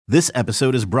This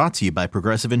episode is brought to you by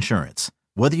Progressive Insurance.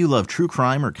 Whether you love true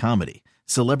crime or comedy,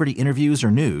 celebrity interviews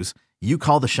or news, you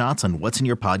call the shots on what's in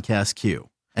your podcast queue.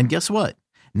 And guess what?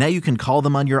 Now you can call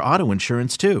them on your auto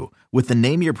insurance too with the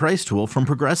Name Your Price tool from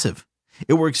Progressive.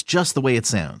 It works just the way it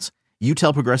sounds. You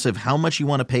tell Progressive how much you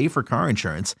want to pay for car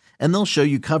insurance, and they'll show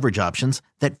you coverage options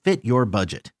that fit your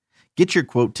budget. Get your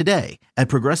quote today at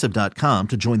Progressive.com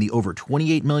to join the over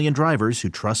 28 million drivers who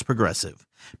trust Progressive.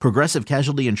 Progressive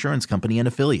Casualty Insurance Company and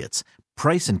Affiliates.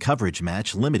 Price and coverage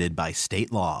match limited by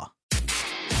state law.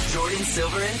 Jordan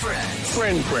Silver and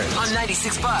Friends. On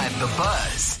 96.5 The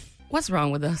Buzz. What's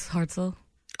wrong with us, Hartzell?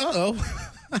 Uh-oh.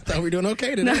 I thought we were doing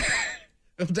okay today. No.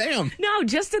 Oh, damn. No,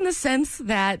 just in the sense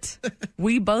that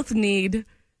we both need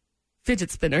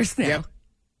fidget spinners now. Yep.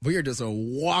 We are just a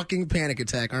walking panic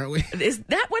attack, aren't we? Is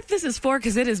that what this is for?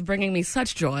 Because it is bringing me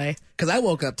such joy. Because I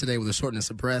woke up today with a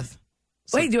shortness of breath.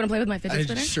 So wait, do you want to play with my fidget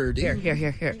spinner? I sure do.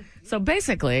 Here. So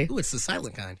basically... Ooh, it's the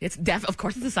silent kind. Of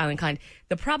course it's the silent kind.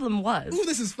 The problem was... Ooh,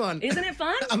 this is fun. Isn't it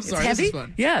fun? I'm sorry, it's heavy? This is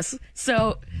fun. Yes.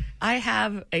 So I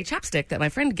have a chapstick that my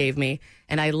friend gave me,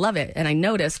 and I love it. And I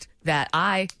noticed that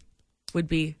I would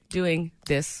be doing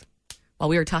this while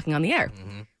we were talking on the air.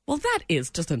 Mm-hmm. Well, that is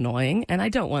just annoying, and I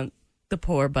don't want the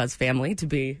poor Buzz family to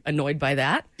be annoyed by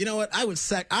that. You know what? I would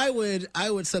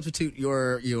substitute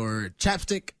your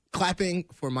chapstick clapping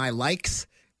for my likes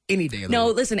any day of the week. No,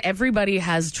 listen, everybody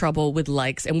has trouble with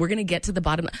likes, and we're going to get to the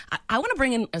bottom. I want to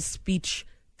bring in a speech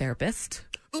therapist.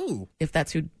 Ooh. If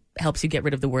that's who helps you get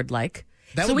rid of the word like.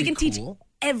 That so would we be can teach cool.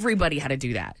 everybody how to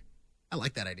do that. I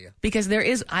like that idea. Because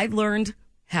I've learned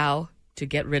how to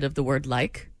get rid of the word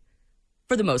like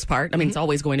for the most part. I mean, It's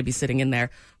always going to be sitting in there,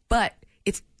 but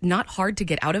it's not hard to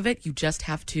get out of it. You just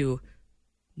have to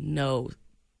know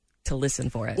to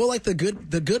listen for it. Well, like the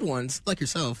good ones, like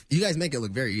yourself, you guys make it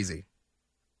look very easy.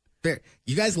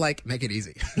 You guys make it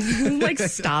easy. Like,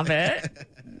 stop it.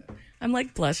 I'm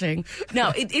like blushing.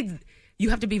 No, you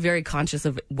have to be very conscious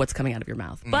of what's coming out of your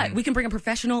mouth. But we can bring a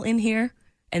professional in here,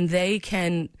 and they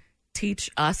can teach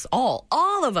us all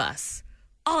of us,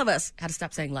 how to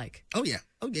stop saying like. Oh, yeah.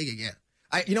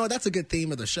 You know what? That's a good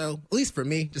theme of the show, at least for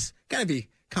me. Just gotta be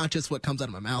conscious what comes out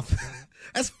of my mouth.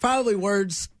 That's probably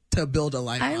words to build a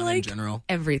life on in general.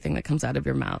 Everything that comes out of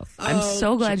your mouth. I'm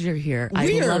so glad you're here.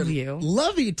 I love you.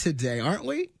 Lovey today, aren't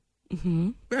we? Mm-hmm.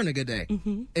 We're having a good day.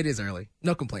 Mm-hmm. It is early.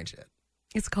 No complaints yet.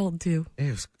 It's cold too.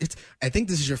 I think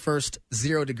this is your first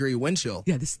 0-degree wind chill.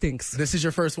 Yeah, this stinks. This is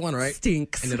your first one, right?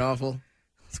 Stinks. Isn't it awful?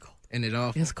 It's cold. Isn't it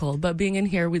awful? It's cold. But being in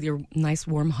here with your nice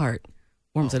warm heart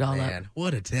warms it all up.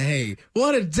 What a day.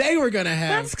 What a day we're going to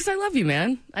have. That's because I love you,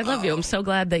 man. I love you. I'm so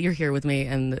glad that you're here with me.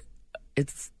 And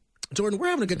it's... Jordan, we're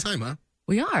having a good time, huh?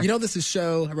 We are. You know,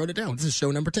 I wrote it down. This is show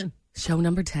number 10. Show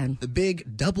number 10. The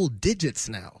big double digits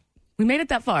now. We made it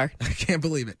that far. I can't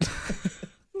believe it.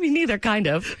 Me neither, kind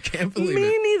of. Can't believe it.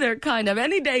 Me neither, kind of.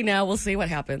 Any day now, we'll see what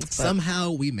happens. But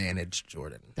somehow we managed,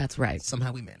 Jordan. That's right.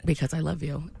 Somehow we managed. Because I love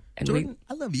you. And Jordan,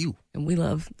 I love you. And we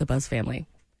love the Buzz family.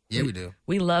 Yeah, we do.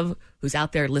 We love who's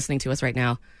out there listening to us right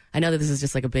now. I know that this is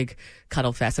just like a big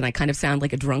cuddle fest, and I kind of sound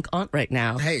like a drunk aunt right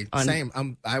now. Hey, same.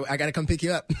 I got to come pick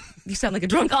you up. You sound like a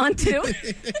drunk aunt, too?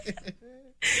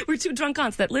 We're two drunk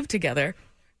aunts that live together.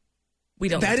 We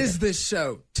don't. That is this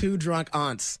show. Two drunk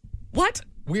aunts. What?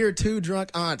 We're two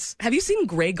drunk aunts. Have you seen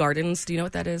Grey Gardens? Do you know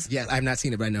what that is? Yes, I've not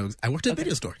seen it, but I know. I worked at a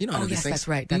video store. You know, I know these things. That's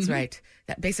right. That's right.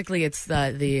 That basically, it's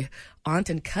the aunt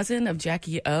and cousin of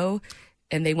Jackie O,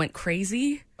 and they went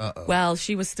crazy. Well,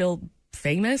 she was still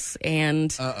famous,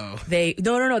 and they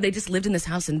just lived in this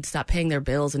house and stopped paying their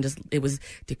bills, and it was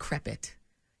decrepit.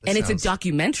 It's a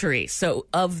documentary, so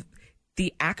of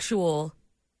the actual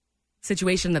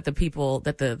situation that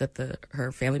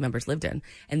her family members lived in,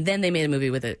 and then they made a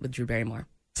movie with Drew Barrymore.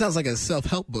 Sounds like a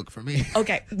self-help book for me.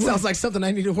 Okay. Sounds like something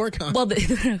I need to work on. Well,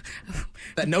 that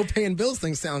no paying bills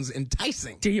thing sounds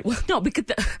enticing. Do you? Well, no, because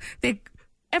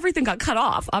everything got cut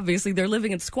off. Obviously, they're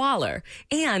living in squalor.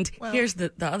 And here's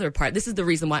the other part. This is the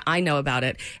reason why I know about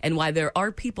it, and why there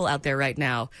are people out there right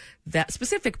now, that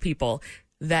specific people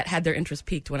that had their interest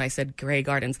piqued when I said Grey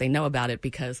Gardens. They know about it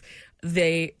because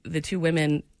the two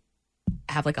women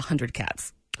have like 100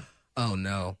 cats. Oh,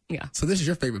 no. Yeah. So this is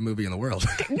your favorite movie in the world.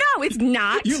 No, it's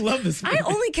not. You love this movie. I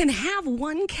only can have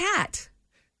one cat.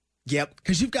 Yep.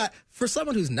 Because for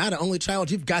someone who's not an only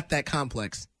child, you've got that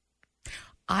complex.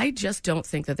 I just don't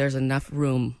think that there's enough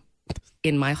room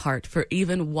in my heart for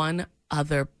even one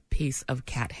other piece of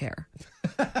cat hair.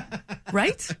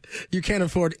 Right? You can't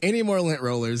afford any more lint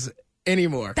rollers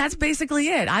anymore. That's basically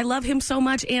it. I love him so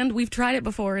much, and we've tried it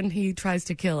before, and he tries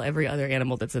to kill every other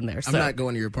animal that's in there. So. I'm not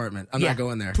going to your apartment. I'm not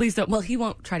going there. Please don't. Well, he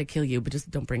won't try to kill you, but just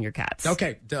don't bring your cats.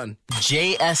 Okay, done.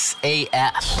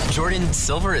 JSAF. Jordan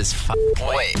Silver is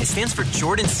boy. It stands for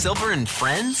Jordan Silver and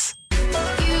Friends. You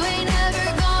ain't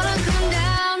never gonna come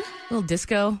down. Little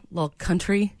disco, little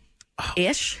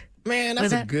country-ish. Man,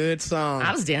 that's a good song.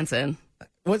 I was dancing.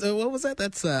 What was that?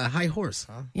 That's High Horse,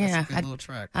 huh? Yeah. That's a good little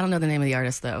track. I don't know the name of the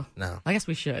artist, though. No. I guess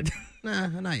we should. Nah,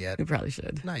 not yet. We probably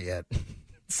should. Not yet.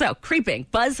 So, creeping.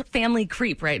 Buzz Family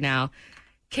Creep right now.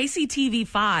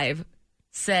 KCTV5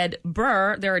 said,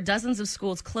 Burr, there are dozens of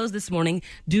schools closed this morning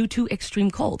due to extreme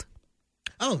cold.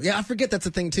 Oh, yeah, I forget that's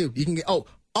a thing, too. You can get. Oh,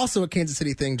 also a Kansas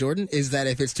City thing, Jordan, is that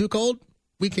if it's too cold,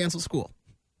 we cancel school.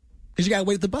 Because you got to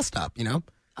wait at the bus stop, you know?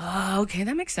 Oh, okay.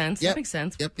 That makes sense. Yep. That makes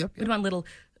sense. Yep. What about little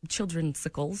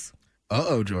children-sicles?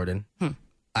 Uh-oh, Jordan.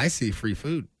 I see free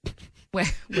food. Where?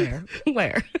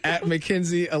 At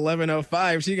McKinsey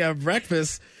 1105, she got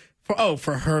breakfast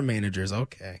for her managers.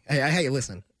 Okay. Hey,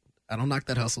 listen. I don't knock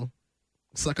that hustle.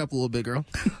 Suck up a little bit, girl.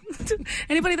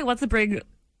 Anybody that wants to bring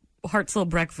Hartzell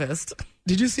breakfast.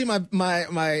 Did you see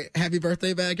my happy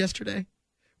birthday bag yesterday?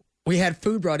 We had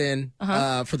food brought in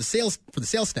for the sales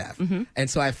staff, and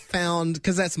so I found,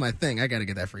 because that's my thing, I got to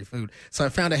get that free food. So I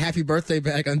found a happy birthday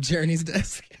bag on Jeremy's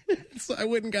desk. So I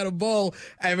went and got a bowl.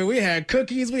 I mean, we had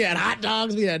cookies, we had hot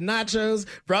dogs, we had nachos.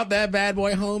 Brought that bad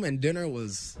boy home, and dinner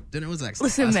was excellent.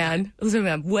 Listen, man.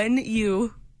 When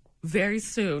you very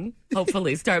soon,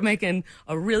 hopefully, start making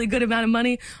a really good amount of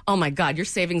money, oh my God, your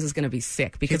savings is going to be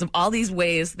sick because of all these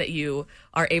ways that you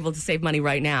are able to save money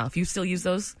right now. If you still use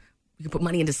those. You can put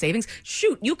money into savings.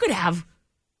 Shoot, you could have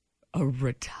a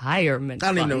retirement I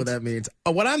don't even fund. know what that means.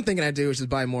 What I'm thinking I do is just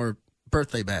buy more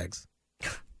birthday bags.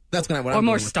 That's what or I'm more doing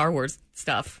with. Star Wars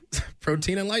stuff.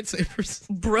 Protein and lightsabers.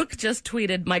 Brooke just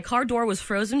tweeted, my car door was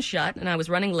frozen shut and I was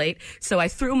running late, so I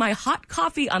threw my hot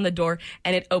coffee on the door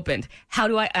and it opened. How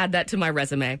do I add that to my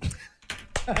resume?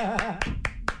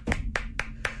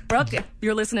 Brooke, if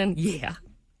you're listening, yeah.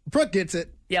 Brooke gets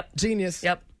it. Yep. Genius.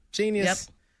 Yep. Genius.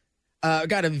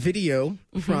 Got a video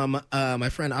from my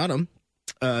friend Autumn.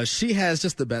 She has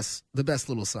just the best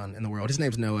little son in the world. His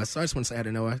name's Noah, so I just want to say hi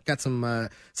to Noah. Got some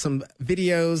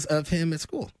videos of him at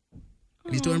school.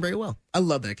 And he's doing very well. I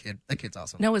love that kid. That kid's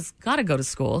awesome. Noah's got to go to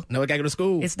school. Noah got to go to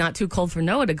school. It's not too cold for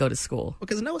Noah to go to school.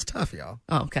 Because Noah's tough, y'all.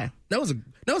 Oh, okay. Noah's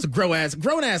a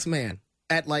grown ass man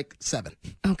at like 7.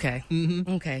 Okay.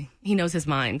 Okay. He knows his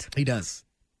mind. He does.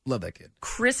 Love that kid.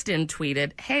 Kristen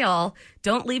tweeted, hey all,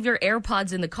 don't leave your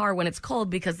AirPods in the car when it's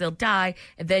cold because they'll die,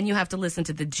 and then you have to listen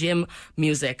to the gym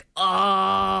music.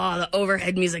 Oh, the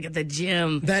overhead music at the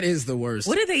gym. That is the worst.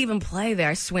 What do they even play there?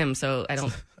 I swim, so I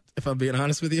don't... If I'm being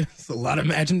honest with you, it's a lot of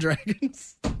Imagine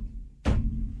Dragons.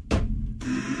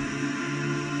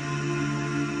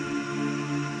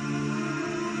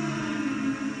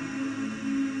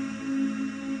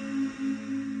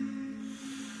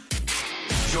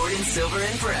 Jordan Silver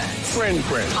and Friends.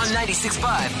 Friends. On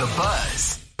 96.5 The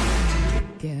Buzz.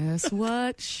 Guess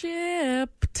what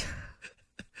shipped?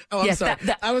 Oh, I'm Yes, sorry.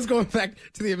 that- I was going back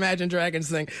to the Imagine Dragons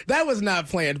thing. That was not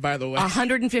planned, by the way.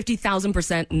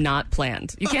 150,000% not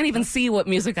planned. You can't even see what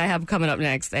music I have coming up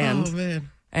next, and Oh, man.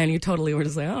 and you totally were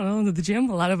just like, I don't know, the gym,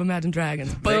 a lot of Imagine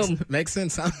Dragons. Boom. Makes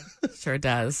sense, huh? Sure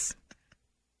does.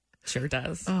 Sure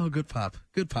does. Oh, good pop.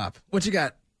 Good pop. What you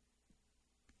got?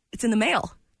 It's in the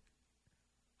mail.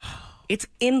 It's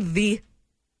in the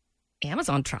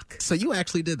Amazon truck. So you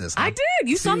actually did this, huh? I did.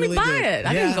 You saw me really buy did. it.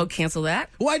 I Yeah. didn't go cancel that.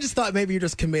 Well, I just thought maybe you're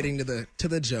just committing to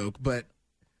the joke, but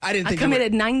I didn't I think you were-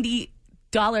 committed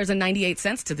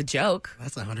 $90.98 to the joke.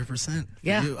 That's 100%. for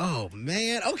Yeah. you. Oh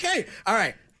man. Okay. All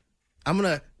right. I'm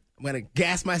gonna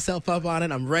gas myself up on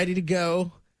it. I'm ready to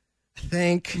go. I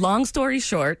think. Long story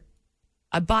short,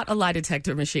 I bought a lie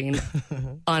detector machine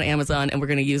on Amazon, and we're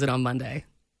going to use it on Monday.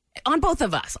 On both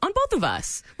of us.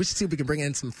 We should see if we can bring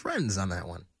in some friends on that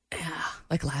one.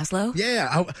 Like Laszlo?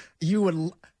 Yeah. You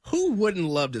would. Who wouldn't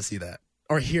love to see that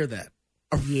or hear that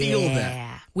or feel that?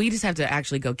 Yeah. We just have to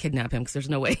actually go kidnap him because there's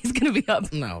no way he's going to be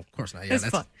up. No, of course not. Yeah, It's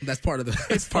fun. that's part of the. It's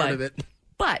That's part fun. of it.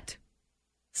 But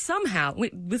somehow,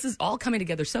 this is all coming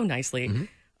together so nicely.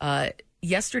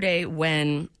 Yesterday,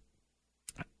 when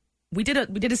we did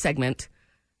a segment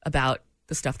about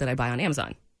the stuff that I buy on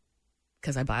Amazon,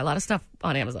 because I buy a lot of stuff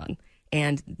on Amazon,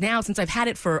 and now since I've had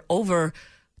it for over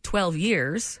 12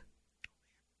 years,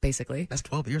 basically. That's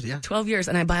 12 years. Yeah. 12 years,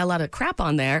 and I buy a lot of crap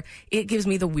on there, it gives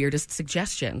me the weirdest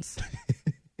suggestions,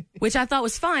 which I thought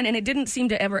was fine, and it didn't seem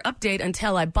to ever update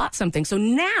until I bought something. So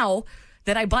now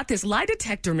that I bought this lie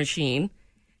detector machine,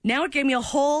 now it gave me a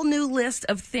whole new list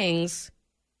of things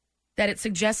that it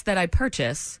suggests that I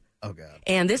purchase. Oh God.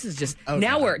 And this is just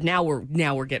now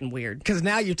we're getting weird. Because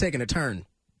now you're taking a turn.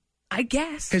 I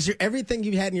guess. Because everything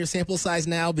you had in your sample size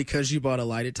now, because you bought a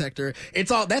lie detector,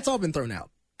 that's all been thrown out.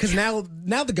 Because now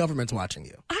the government's watching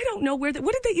you. I don't know what did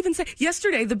they even say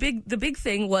yesterday? The big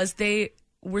thing was they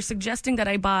were suggesting that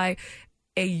I buy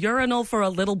a urinal for a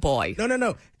little boy.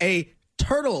 No. A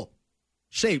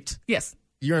turtle-shaped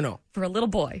urinal. For a little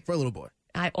boy. For a little boy.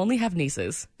 I only have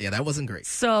nieces. Yeah, that wasn't great.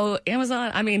 So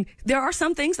Amazon, I mean, there are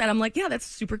some things that I'm like, yeah, that's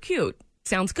super cute.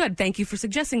 Sounds good. Thank you for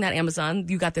suggesting that, Amazon.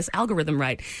 You got this algorithm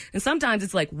right. And sometimes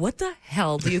it's like, what the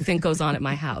hell do you think goes on at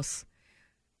my house?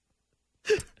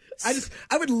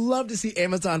 I would love to see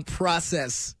Amazon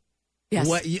process. Yes.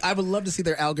 I would love to see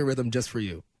their algorithm just for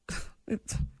you.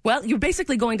 Well, you're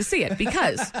basically going to see it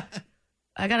because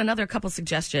I got another couple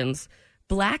suggestions.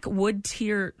 Black wood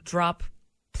tear drop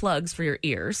plugs for your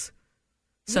ears.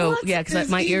 So, yeah, because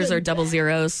my ears are double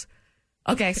zeros.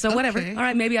 Okay, so whatever. Okay. All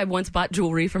right, maybe I once bought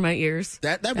jewelry for my ears.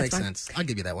 That That's makes fine. sense. I'll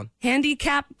give you that one.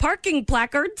 Handicap parking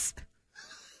placards.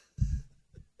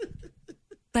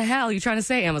 The hell you trying to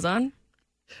say, Amazon?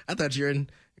 I thought you were in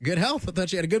good health. I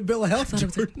thought you had a good bill of health,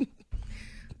 Jordan.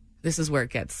 This is where it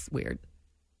gets weird.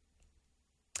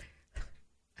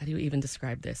 How do you even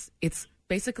describe this? It's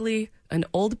basically an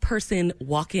old person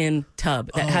walk-in tub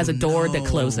that has a door that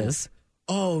closes.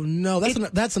 Oh, no.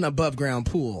 That's an above-ground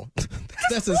pool.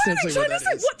 That's essentially what that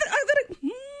is.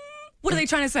 What are they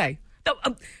trying to say?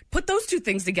 Put those two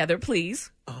things together,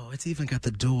 please. Oh, it's even got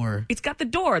the door. It's got the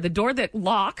door that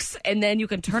locks, and then you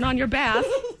can turn on your bath.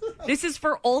 This is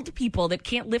for old people that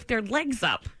can't lift their legs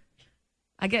up.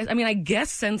 I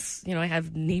guess since, I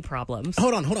have knee problems.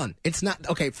 Hold on. It's not,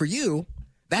 okay, for you,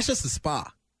 that's just a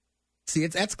spa. See,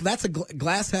 that's a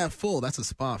glass half full. That's a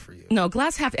spa for you. No,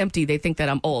 glass half empty. They think that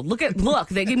I'm old. Look,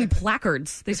 they gave me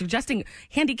placards. They're suggesting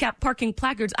handicap parking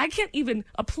placards. I can't even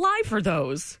apply for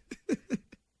those.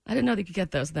 I didn't know they could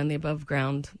get those. Then the above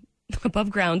ground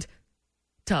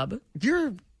tub.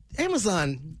 You're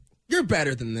Amazon. You're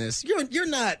better than this. You're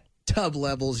not tub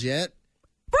levels yet.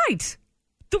 Right.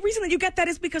 The reason that you get that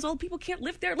is because old people can't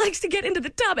lift their legs to get into the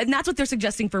tub, and that's what they're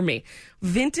suggesting for me.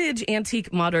 Vintage,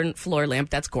 antique, modern floor lamp.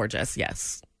 That's gorgeous.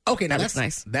 Yes. Okay, now that's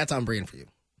nice. That's on brand for you.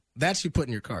 That's you put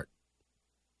in your cart.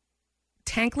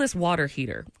 Tankless water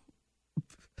heater.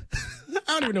 I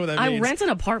don't even know what that means. I rent an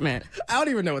apartment. I don't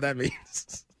even know what that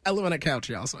means. I live on a couch,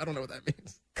 y'all, so I don't know what that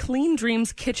means. Clean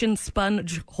Dreams kitchen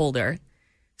sponge holder.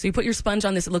 So you put your sponge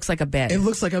on this. It looks like a bed. It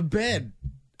looks like a bed.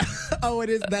 Oh,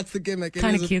 it is. That's the gimmick.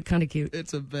 Kind of cute.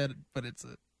 It's a bed, but it's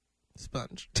a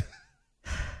sponge.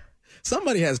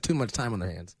 Somebody has too much time on their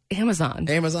hands. Amazon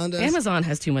does? Amazon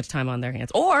has too much time on their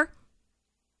hands. Or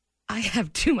I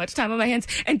have too much time on my hands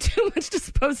and too much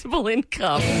disposable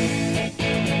income.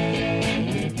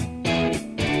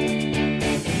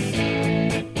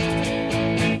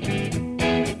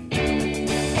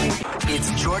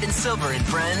 It's Jordan Silver and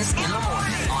Friends in the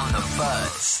morning on the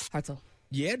Buzz. Hartzell,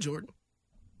 Yeah, Jordan.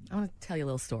 I want to tell you a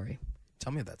little story.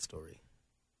 Tell me that story.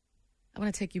 I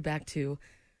want to take you back to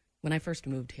when I first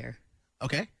moved here.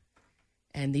 Okay.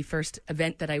 And the first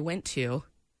event that I went to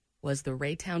was the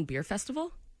Raytown Beer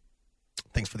Festival.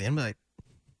 Thanks for the invite.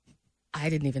 I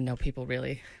didn't even know people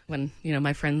really. When,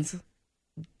 my friends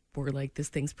were like, this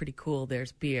thing's pretty cool.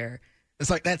 There's beer. It's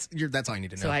like, that's all you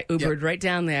need to know. So I Ubered right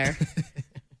down there.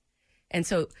 And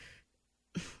so,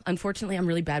 unfortunately, I'm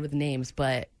really bad with names,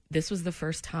 but this was the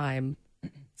first time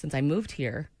since I moved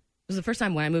here. It was the first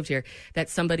time when I moved here that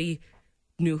somebody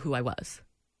knew who I was.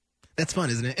 That's fun,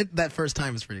 isn't it? That first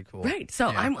time is pretty cool. Right.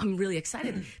 So yeah. I'm really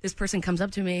excited. This person comes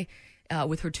up to me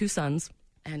with her two sons,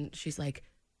 and she's like,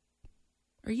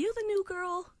 "Are you the new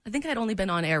girl?" I think I'd only been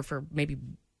on air for maybe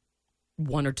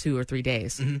 1 or 2 or 3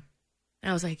 days. Mm-hmm. And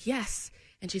I was like, "Yes."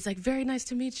 And she's like, "Very nice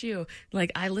to meet you.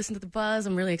 Like, I listened to the Buzz.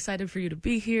 I'm really excited for you to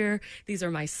be here. These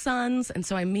are my sons." And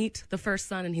so I meet the first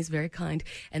son, and he's very kind.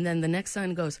 And then the next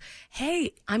son goes,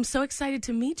 "Hey, I'm so excited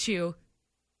to meet you.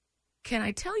 Can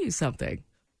I tell you something?"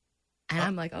 And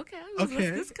I'm like, okay, what's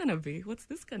this going to be? What's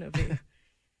this going to be?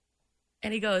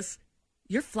 And he goes,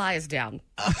 "Your fly is down."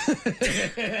 You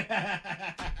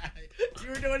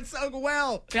were doing so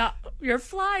well. Yeah, your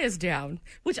fly is down,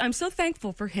 which I'm so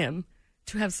thankful for him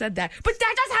to have said that. But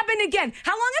that does happen again.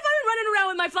 How long have I been running around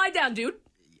with my fly down, dude?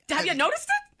 Have you noticed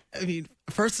it? I mean,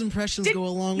 first impressions go a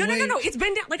long way. No. It's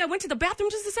been down. Like, I went to the bathroom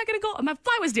just a second ago, and my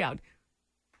fly was down.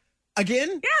 Again?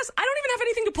 Yes, I don't even have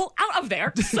anything to pull out of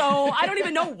there, so I don't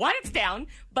even know why it's down,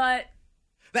 but...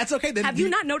 That's okay. Then have you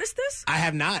not noticed this? I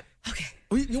have not. Okay.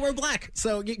 You wear black,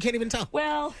 so you can't even tell.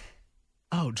 Well...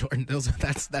 Oh, Jordan,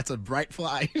 that's a bright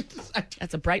fly.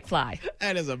 That's a bright fly.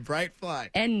 That is a bright fly.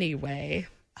 Anyway...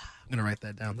 I'm going to write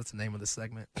that down. That's the name of the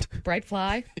segment. Bright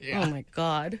Fly? Yeah. Oh, my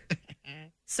God.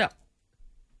 So,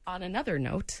 on another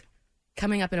note,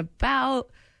 coming up in about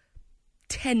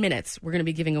 10 minutes, we're going to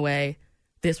be giving away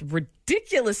this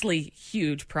ridiculously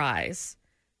huge prize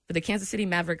for the Kansas City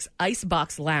Mavericks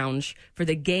Icebox Lounge for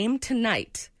the game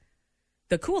tonight.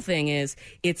 The cool thing is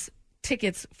it's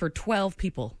tickets for 12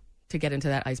 people to get into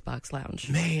that Icebox Lounge.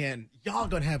 Man, y'all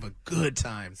going to have a good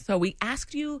time. So we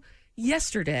asked you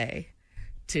yesterday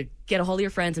to get a hold of your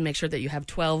friends and make sure that you have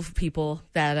 12 people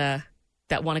that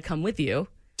want to come with you.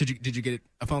 Did you get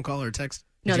a phone call or a text?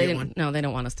 No, Did they you get didn't. No, they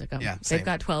don't want us to come. Yeah, They've same.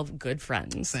 got 12 good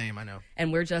friends. Same, I know.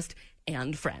 And we're just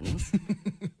friends.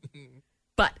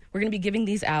 But we're going to be giving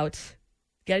these out.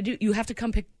 You have to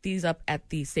come pick these up at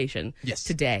the station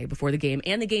today before the game.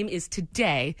 And the game is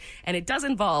today. And it does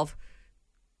involve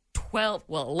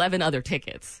 11 other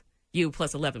tickets. You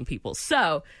plus 11 people.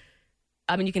 So,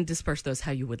 I mean, you can disperse those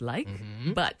how you would like.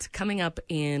 Mm-hmm. But coming up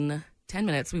in 10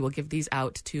 minutes, we will give these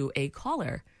out to a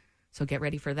caller. So get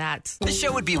ready for that. The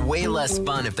show would be way less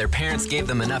fun if their parents gave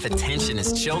them enough attention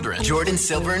as children. Jordan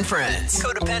Silver and Friends.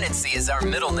 Codependency is our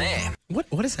middle name.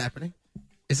 What is happening?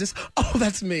 Is this? Oh,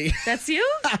 that's me. That's you?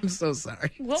 I'm so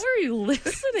sorry. What were you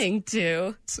listening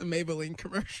to? It's a Maybelline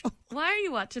commercial. Why are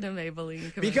you watching a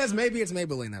Maybelline commercial? Because maybe it's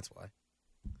Maybelline, that's why.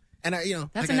 And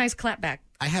That's a nice clapback.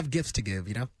 I have gifts to give,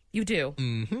 You do.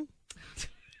 Mm-hmm.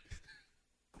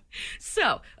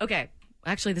 So, okay.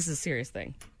 Actually, this is a serious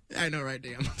thing. I know, right,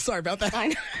 damn. Sorry about that. I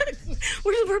know.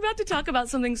 We're about to talk about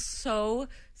something so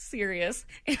serious.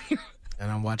 And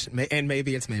I'm watching, and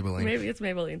maybe it's Maybelline. Maybe it's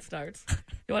Maybelline starts.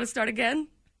 You want to start again?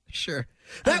 Sure.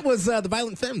 That was the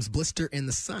Violent Femmes, Blister in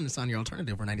the Sun. It's on your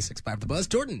alternative. We're 96.5 The Buzz.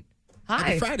 Jordan. Hi.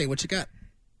 Happy Friday. What you got?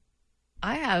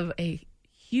 I have a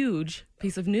huge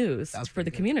piece of news for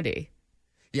the community.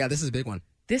 Yeah, this is a big one.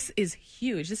 This is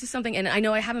huge. This is something, and I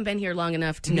know I haven't been here long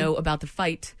enough to know about the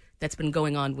fight that's been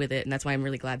going on with it, and that's why I'm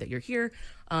really glad that you're here.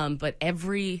 But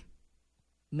every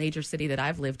major city that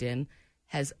I've lived in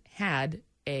has had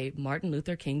a Martin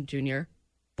Luther King Jr.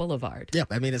 Boulevard. Yeah,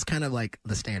 I mean, it's kind of like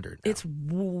the standard now. It's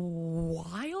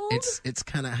wild. It's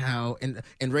kind of how,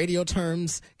 in radio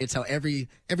terms, it's how every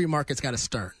market's got a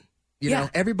stern. You know,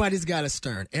 everybody's got a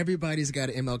stern. Everybody's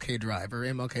got an MLK Drive or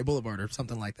MLK Boulevard or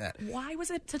something like that. Why was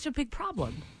it such a big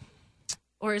problem?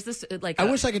 Or is this like I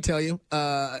wish I could tell you.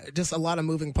 Just a lot of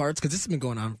moving parts because this has been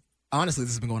going on. Honestly,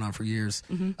 this has been going on for years.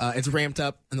 It's ramped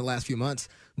up in the last few months,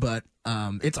 but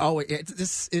it's always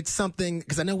it's something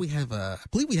because I know I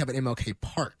believe we have an MLK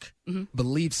Park.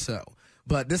 Believe so.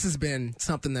 But this has been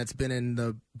something that's been in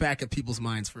the back of people's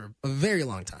minds for a very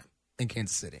long time in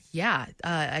Kansas City. Yeah,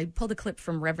 I pulled a clip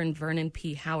from Reverend Vernon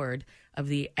P. Howard of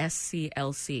the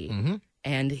SCLC,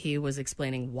 and he was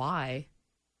explaining why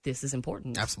this is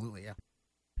important. Absolutely, yeah.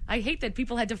 I hate that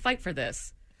people had to fight for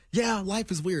this. Yeah,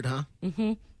 life is weird, huh?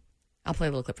 I'll play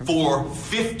a little clip from For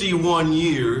 51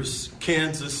 years,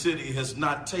 Kansas City has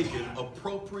not taken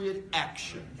appropriate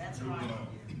action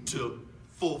to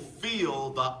fulfill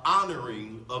the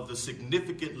honoring of the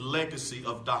significant legacy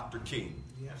of Dr. King.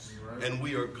 And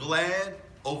we are glad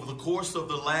over the course of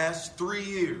the last 3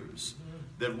 years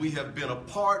that we have been a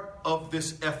part of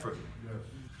this effort.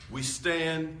 We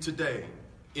stand today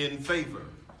in favor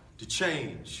to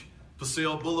change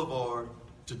Paseo Boulevard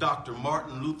to Dr.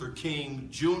 Martin Luther King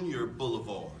Jr.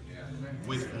 Boulevard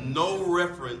with no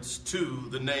reference to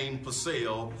the name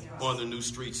Paseo on the new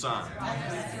street sign.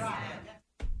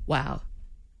 Wow.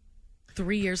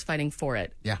 3 years fighting for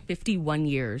it. Yeah. 51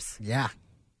 years Yeah.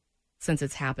 since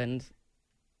it's happened.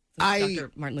 Since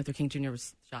Dr. Martin Luther King Jr.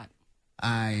 was shot.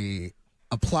 I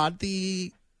applaud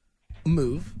the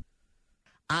move.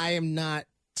 I am not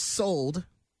sold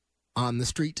on the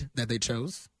street that they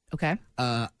chose. Okay.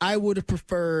 I would have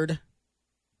preferred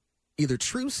either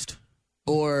Troost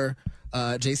or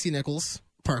J.C. Nichols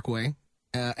Parkway.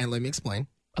 And let me explain.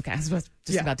 Okay. I was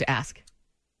just about to ask.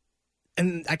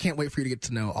 And I can't wait for you to get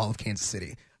to know all of Kansas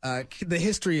City. The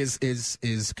history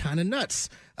is kind of nuts.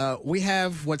 We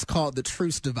have what's called the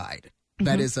Troost Divide.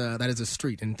 That is a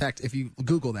street. In fact, if you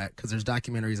Google that, because there's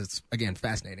documentaries, it's again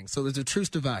fascinating. So there's a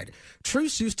Troost Divide.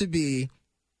 Troost used to be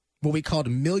what we called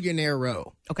Millionaire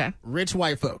Row. Okay. Rich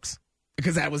white folks,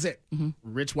 because that was it.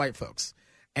 Rich white folks.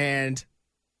 And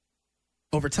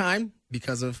over time,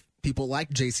 because of people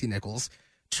like J.C. Nichols,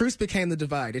 Troost became the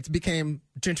divide. It became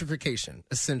gentrification,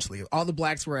 essentially. All the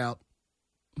blacks were out.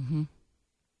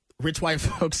 Rich white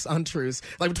folks on Troost.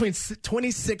 Like between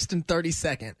 26th and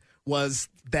 32nd was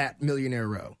that Millionaire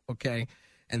Row, okay?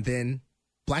 And then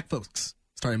black folks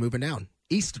started moving down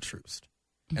east of Troost.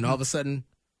 And all of a sudden,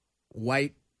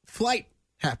 white flight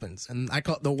happens. And I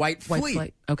call it the white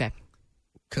fleet. Okay.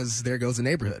 Because there goes the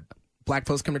neighborhood. black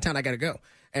folks come to town, I got to go.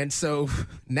 And so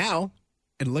now,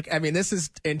 and look, I mean, this is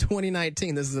in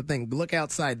 2019. This is the thing. Look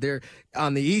outside. They're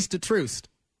on the east of Troost.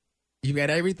 You got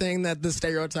everything that the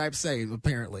stereotypes say,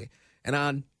 apparently. And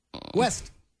on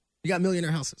west, you got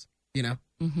millionaire houses, you know?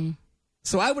 Mm-hmm.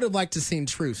 So I would have liked to seen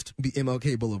Troost be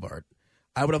MLK Boulevard.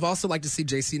 I would have also liked to see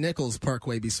J.C. Nichols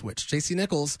Parkway be switched. J.C.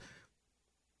 Nichols,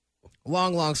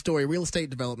 long story, real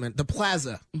estate development. The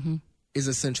plaza is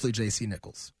essentially J.C.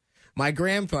 Nichols. My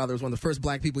grandfather was one of the first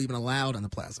black people even allowed on the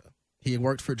plaza. He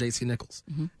worked for J.C. Nichols.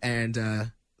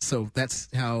 And so that's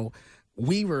how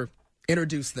we were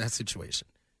introduced to that situation.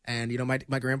 And, you know,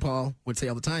 my grandpa would say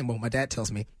all the time, well, my dad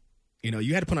tells me, you know,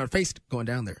 you had to put on a face going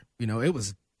down there. You know, it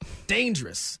was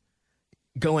dangerous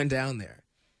going down there.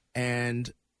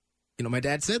 And, you know, my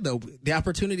dad said, though, the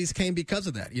opportunities came because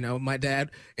of that. You know, my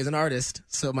dad is an artist,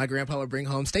 so my grandpa would bring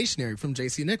home stationery from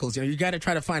J.C. Nichols. You know, you got to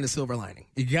try to find a silver lining.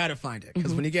 You got to find it.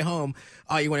 Because when you get home,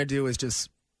 all you want to do is just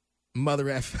mother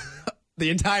F the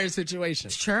entire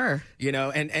situation. Sure. You know,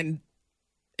 and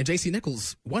J.C.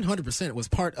 Nichols 100% was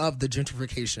part of the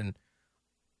gentrification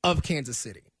of Kansas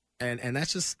City. And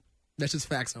that's just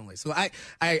facts only. So I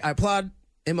applaud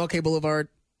MLK Boulevard.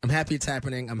 I'm happy it's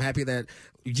happening. I'm happy that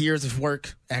years of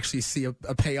work actually see a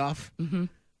payoff.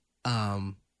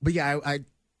 But yeah,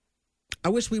 I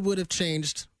wish we would have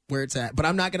changed where it's at. But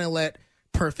I'm not going to let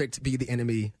perfect be the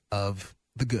enemy of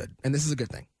the good. And this is a good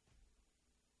thing.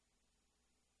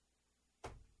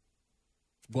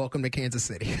 Welcome to Kansas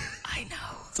City. I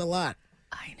know. It's a lot.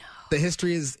 I know. The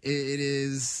history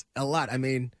is a lot. I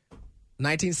mean,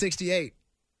 1968,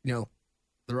 you know,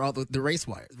 there were all the race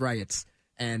riots.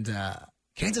 And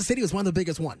Kansas City was one of the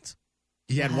biggest ones.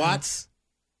 You had Watts,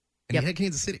 and you had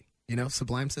Kansas City. You know,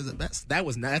 Sublime says it best.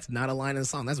 That's not a line in the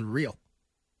song. That's real.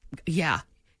 Yeah.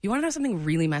 You want to know something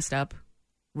really messed up?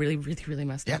 Really, really, really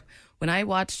messed up? When I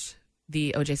watched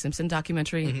the O.J. Simpson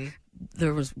documentary,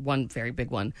 there was one very big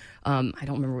one. I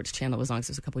don't remember which channel it was on because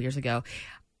it was a couple years ago.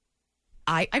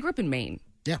 I grew up in Maine.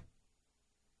 Yeah.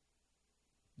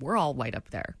 We're all white up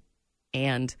there.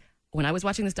 And when I was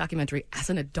watching this documentary as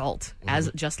an adult,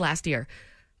 as just last year,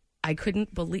 I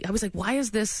couldn't believe, I was like, why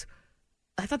is this?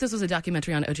 I thought this was a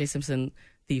documentary on O.J. Simpson,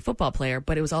 the football player,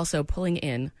 but it was also pulling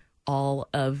in all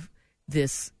of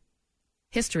this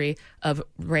history of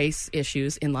race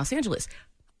issues in Los Angeles.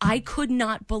 I could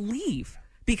not believe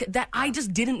because that I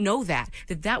just didn't know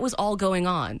that was all going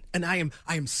on. And I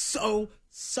am so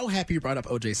happy you brought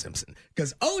up O.J. Simpson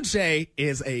because O.J.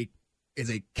 is a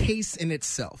case in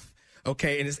itself.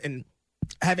 Okay, and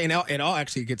it all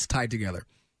actually gets tied together.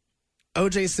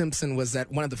 O.J. Simpson was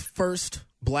one of the first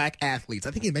black athletes.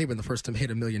 I think he may have been the first to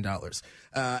hit $1 million.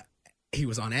 He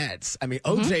was on ads. I mean,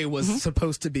 O.J. was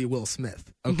supposed to be Will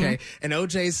Smith. Okay, and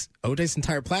O.J.'s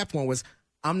entire platform was,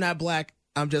 "I'm not black.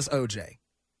 I'm just O.J."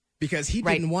 Because he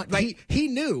didn't want. He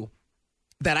knew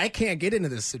that I can't get into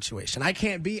this situation. I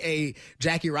can't be a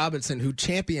Jackie Robinson who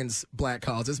champions black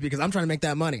causes because I'm trying to make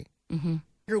that money.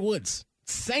 Tiger Woods.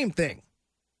 Same thing.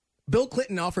 Bill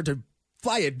Clinton offered to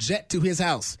fly a jet to his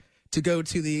house to go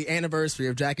to the anniversary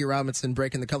of Jackie Robinson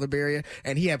breaking the color barrier,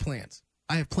 and he had plans.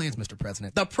 I have plans, Mr.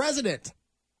 President. The president!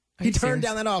 He turned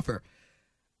down that offer.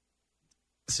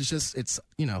 It's,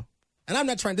 you know, and I'm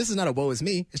not trying, this is not a woe is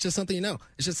me. It's just something you know.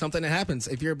 It's just something that happens.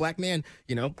 If you're a black man,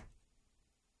 you know,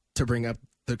 to bring up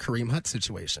the Kareem Hunt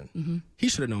situation, he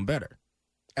should have known better.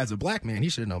 As a black man, he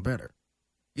should have known better.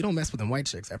 You don't mess with them white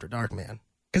chicks after dark, man.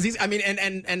 Because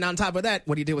and on top of that,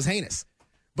 what he did was heinous.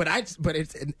 But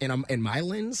it's in my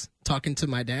lens, talking to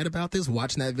my dad about this,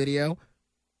 watching that video,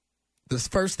 the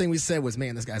first thing we said was,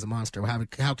 "Man, this guy's a monster. How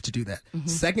could you do that?"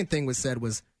 Second thing we said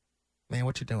was, "Man,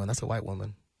 what you doing? That's a white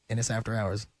woman, and it's after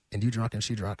hours, and you drunk and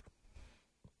she drunk.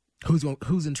 Who's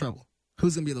in trouble?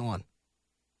 Who's gonna be the one?"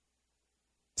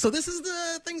 So this is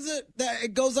the things that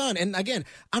it goes on. And again,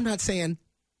 I'm not saying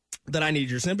that I need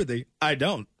your sympathy. I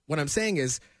don't. What I'm saying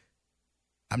is,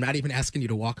 I'm not even asking you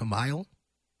to walk a mile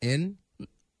in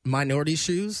minority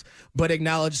shoes, but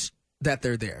acknowledge that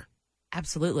they're there.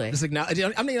 Absolutely. Just acknowledge.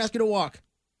 I'm not even asking you to walk.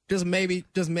 Just maybe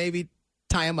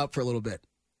tie them up for a little bit.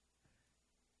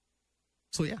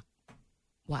 So yeah.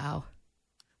 Wow.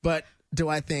 But do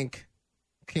I think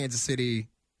Kansas City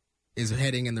is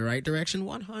heading in the right direction?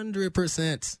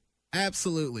 100%.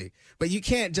 Absolutely. But you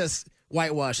can't just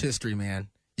whitewash history, man.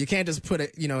 You can't just put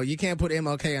it, you can't put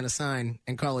MLK on a sign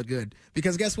and call it good.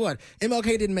 Because guess what?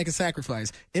 MLK didn't make a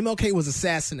sacrifice. MLK was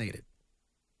assassinated.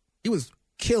 He was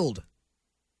killed.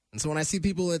 And so when I see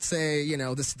people that say,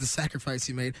 this is the sacrifice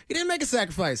he made, he didn't make a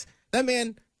sacrifice. That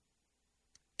man,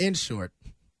 in short,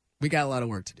 we got a lot of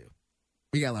work to do.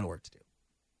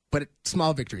 But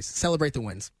small victories. Celebrate the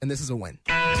wins. And this is a win.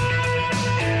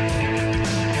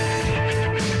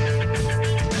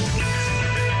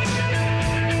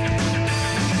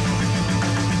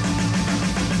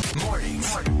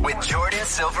 with Jordan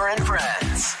Silver and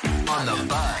Friends on the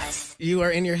Buzz. You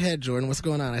are in your head, Jordan. What's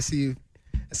going on? I see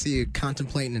you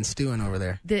contemplating and stewing over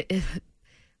there.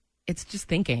 It's just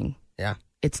thinking. Yeah.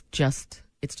 It's just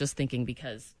thinking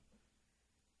because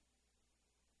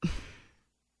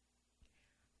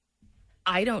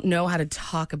I don't know how to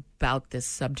talk about this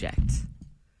subject.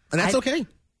 And that's okay.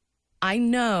 I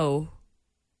know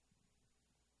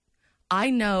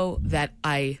that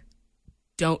I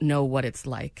don't know what it's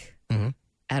like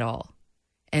at all.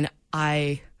 And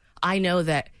I know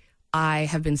that I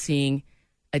have been seeing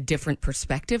a different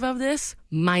perspective of this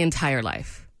my entire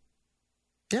life.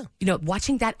 Yeah. You know,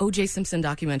 watching that O.J. Simpson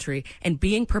documentary and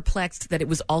being perplexed that it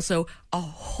was also a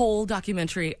whole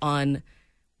documentary on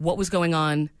what was going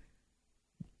on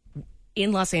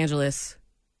in Los Angeles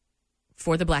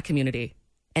for the Black community.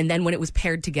 And then when it was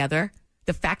paired together,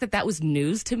 the fact that was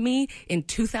news to me in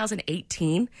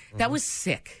 2018, that was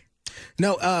sick.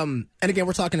 No, and again,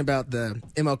 we're talking about the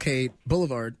MLK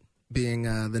Boulevard being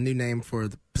the new name for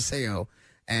the Paseo.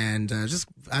 And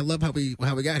I love how we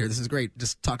got here. This is great.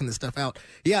 Just talking this stuff out.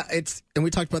 Yeah, and we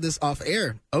talked about this off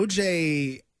air.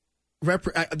 OJ,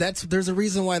 there's a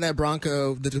reason why that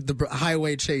Bronco, the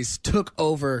highway chase, took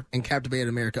over and captivated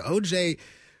America. OJ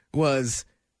was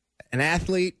an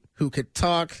athlete who could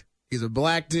talk. He's a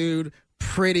black dude,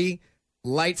 pretty,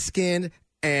 light skinned,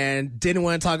 and didn't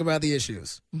want to talk about the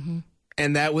issues. Mm-hmm.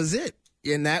 And that was it.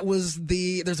 And that was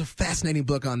there's a fascinating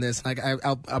book on this.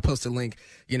 I'll post a link,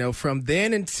 from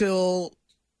then until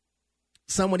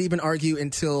some would even argue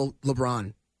until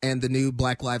LeBron and the new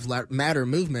Black Lives Matter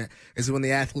movement is when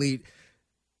the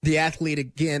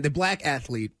black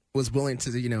athlete was willing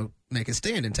to, make a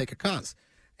stand and take a cause.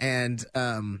 And,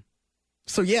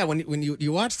 so yeah, when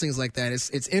you watch things like that,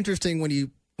 it's interesting when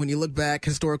you look back,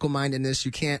 historical mindedness,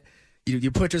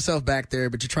 you put yourself back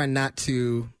there, but you try not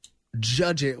to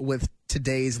judge it with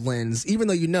today's lens, even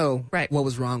though right. What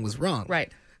was wrong was wrong.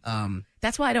 Right.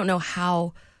 That's why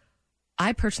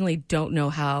I personally don't know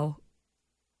how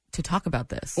to talk about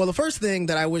this. Well, the first thing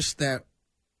that I wish that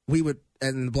we would,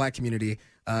 in the black community,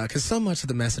 because so much of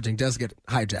the messaging does get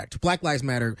hijacked. Black Lives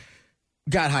Matter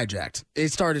got hijacked.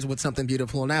 It started with something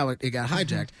beautiful. Now it got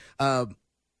hijacked. Mm-hmm.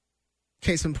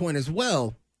 Case in point as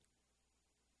well,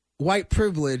 white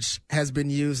privilege has been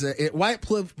used. White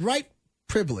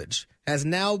privilege has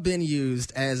now been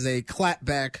used as a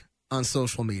clapback on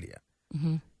social media.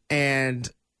 Mm-hmm. And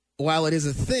while it is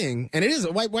a thing, and it is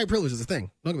white privilege is a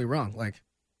thing. Don't get me wrong. Like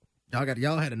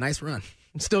y'all had a nice run,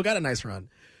 still got a nice run,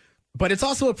 but it's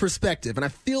also a perspective. And I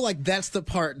feel like that's the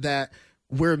part that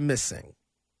we're missing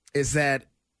is that,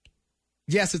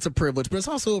 yes, it's a privilege, but it's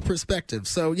also a perspective.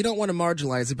 So you don't want to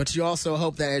marginalize it, but you also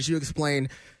hope that as you explain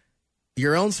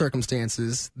your own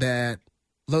circumstances, that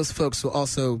those folks will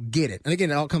also get it. And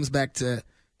again, it all comes back to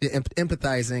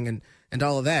empathizing and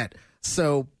all of that.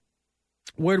 So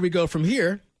where do we go from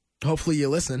here? Hopefully you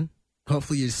listen.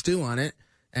 Hopefully you stew on it.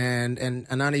 And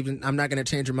I'm not going to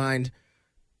change your mind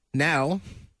now,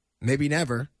 maybe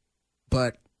never,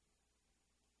 but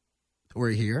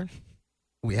we're here.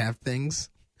 We have things.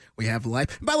 We have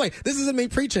life. By the way, this isn't me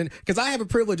preaching because I have a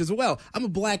privilege as well. I'm a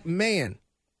black man,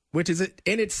 which is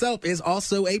in itself is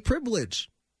also a privilege.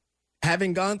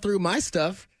 Having gone through my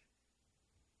stuff,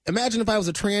 imagine if I was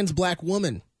a trans black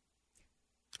woman,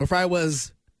 or if I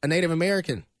was a Native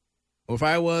American, or if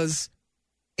I was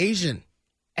Asian.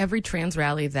 Every trans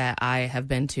rally that I have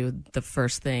been to, the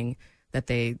first thing that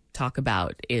they talk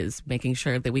about is making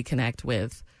sure that we connect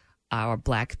with our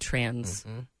black trans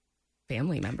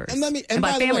family members. And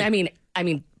by family, way, I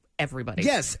mean everybody.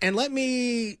 Yes, and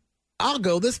I'll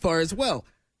go this far as well.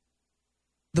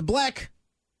 The black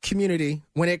community,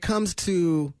 when it comes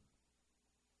to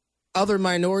other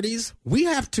minorities, we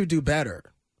have to do better.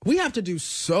 We have to do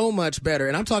so much better.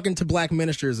 And I'm talking to black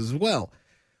ministers as well.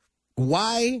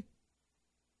 Why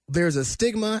there's a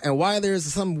stigma and why there's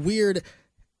some weird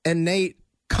innate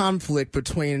conflict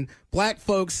between black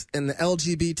folks and the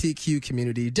LGBTQ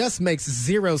community just makes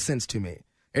zero sense to me.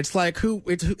 It's like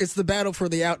it's the battle for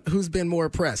who's been more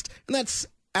oppressed. And that's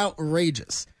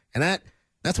outrageous. And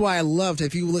that's why I loved,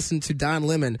 if you listen to Don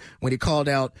Lemon when he called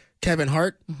out Kevin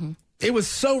Hart, it was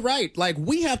so right. Like,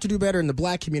 we have to do better in the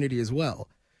black community as well.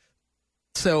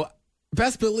 So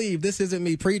best believe this isn't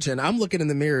me preaching. I'm looking in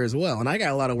the mirror as well, and I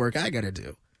got a lot of work I got to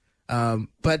do.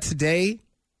 But today,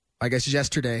 I guess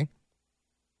yesterday,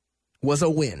 was a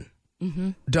win.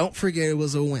 Mm-hmm. Don't forget it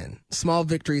was a win. Small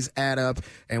victories add up,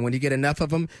 and when you get enough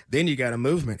of them, then you got a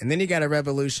movement, and then you got a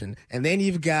revolution, and then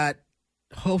you've got,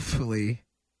 hopefully,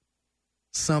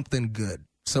 something good.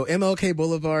 So MLK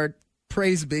Boulevard,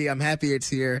 praise be. I'm happy it's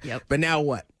here. Yep. But now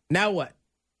what? Now what?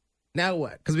 Now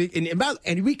what? Because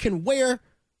we can wear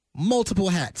multiple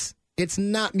hats. It's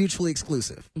not mutually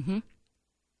exclusive. Mm-hmm.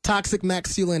 Toxic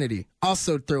masculinity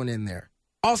also thrown in there.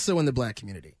 Also in the black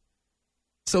community.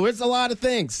 So it's a lot of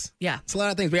things. Yeah. It's a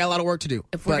lot of things. We got a lot of work to do.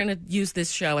 If we're going to use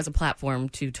this show as a platform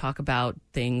to talk about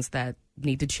things that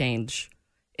need to change,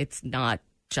 it's not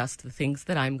just the things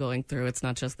that I'm going through. It's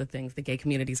not just the things the gay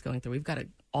community is going through. We've got to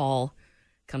all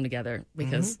come together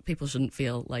because people shouldn't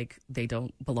feel like they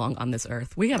don't belong on this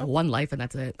earth. We have one life and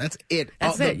that's it. That's it.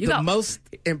 That's it. The most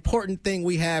important thing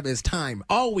we have is time.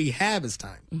 All we have is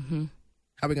time. Mm-hmm.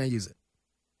 How are we going to use it?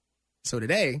 So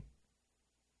today,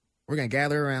 we're going to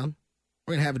gather around.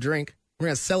 We're going to have a drink. We're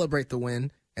going to celebrate the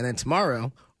win. And then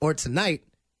tomorrow or tonight,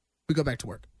 we go back to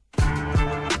work.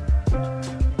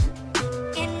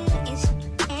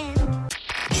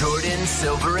 Jordan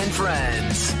Silver and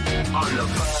Friends on the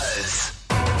Buzz.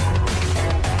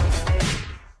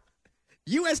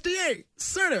 USDA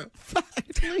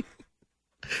certified.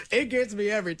 It gets me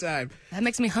every time. That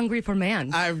makes me hungry for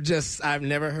man. I've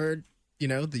never heard,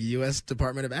 the U.S.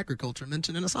 Department of Agriculture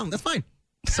mentioned in a song. That's fine.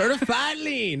 Certified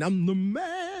lean. I'm the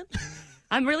man.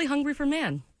 I'm really hungry for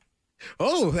man.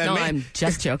 Oh, No, I'm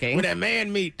just joking. With that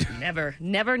man meat. Never,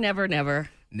 never, never, never.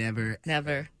 Never.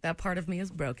 Never. That part of me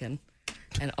is broken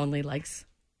and only likes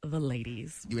the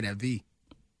ladies. You would have V.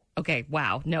 Okay,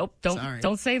 wow. Nope. Sorry.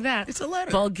 Don't say that. It's a letter.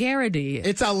 Vulgarity.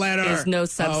 It's a letter. Is no Here we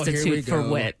substitute for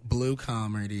go. wit. Blue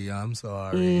comedy. I'm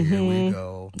sorry. Here we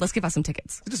go. Let's give out some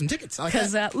tickets. Let's do some tickets. I like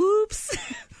that. Because, oops.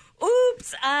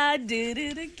 Oops, I did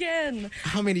it again.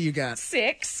 How many you got?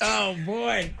 6. Oh,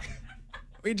 boy.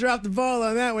 We dropped the ball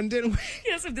on that one, didn't we?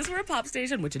 Yes, if this were a pop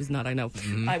station, which it is not, I know,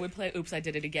 I would play Oops, I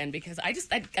Did It Again because I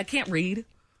can't read.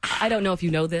 I don't know if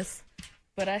you know this,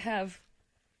 but I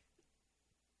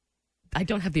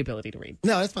don't have the ability to read.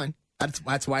 No, that's fine.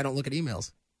 That's why I don't look at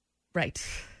emails. Right.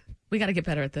 We got to get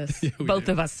better at this. Yeah, Both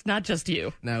of us, not just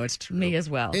you. No, it's true. Me as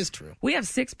well. It's true. We have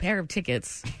 6 pair of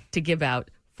tickets to give out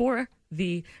for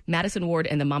the Madison Ward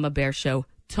and the Mama Bear show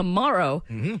tomorrow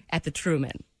at the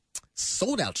Truman.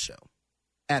 Sold out show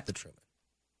at the Truman.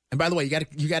 And by the way, you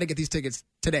got to get these tickets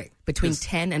today. Between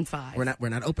 10 and 5. We're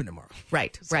not open tomorrow.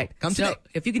 Right, right. come so today.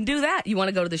 if you can do that, you want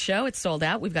to go to the show, it's sold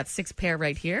out. We've got 6 pair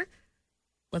right here.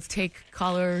 Let's take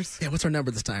callers. Yeah, what's our number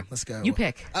this time? Let's go. You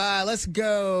pick. Let's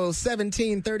go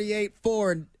 1738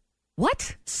 4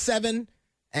 What? 7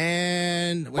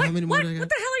 and What? how many more What? do I got? What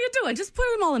the hell are you doing? Just put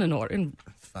them all in an order.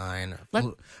 Fine. Let-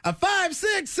 A 5,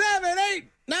 6, 7, 8,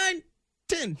 9,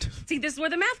 10. See, this is where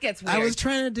the math gets weird. I was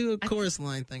trying to do a chorus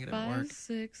line thing. It didn't 5, work.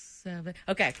 6, 7.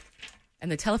 Okay. And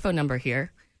the telephone number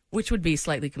here, which would be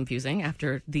slightly confusing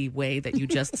after the way that you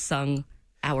just sung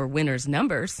our winners'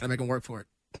 numbers. I make them work for it.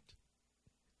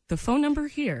 The phone number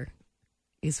here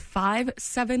is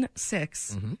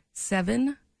 576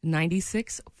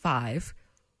 796 5.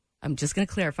 I'm just going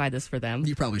to clarify this for them.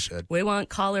 You probably should. We want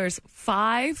callers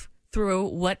 5 through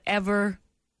whatever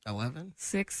 11?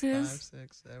 6 5, is.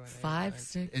 6, 7, 8, 5, 9,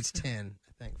 6. It's 10,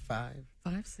 I think. 5.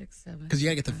 5, 6, 7. Because you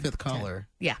got to get the fifth caller.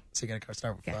 Yeah. So you got to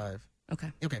start with Okay. 5.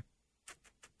 Okay. Okay.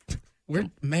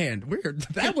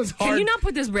 That was hard. Can you not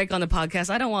put this break on the podcast?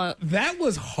 I don't want. That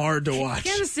was hard to watch.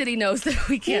 Kansas City knows that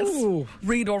we can't Ooh.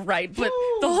 read or write, but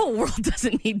the whole world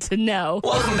doesn't need to know.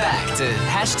 Welcome back to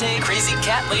hashtag Crazy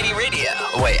Cat Lady Radio.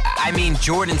 Wait, I mean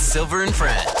Jordan Silver and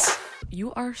Friends.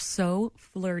 You are so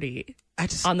flirty I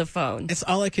just on the phone. It's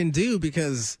all I can do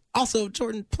because also,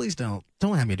 Jordan, please don't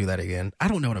have me do that again. I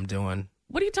don't know what I'm doing.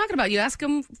 What are you talking about? You ask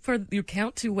them for your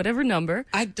count to whatever number.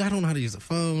 I don't know how to use the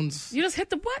phones. You just hit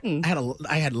the button.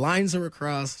 I had lines that were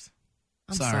crossed.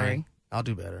 I'm sorry. I'll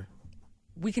do better.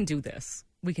 We can do this.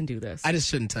 We can do this. I just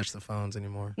shouldn't touch the phones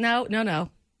anymore. No.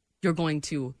 You're going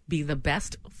to be the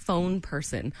best phone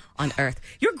person on earth.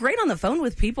 You're great on the phone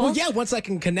with people. Well, yeah, once I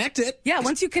can connect it. Yeah,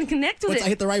 once you can connect with Once it. I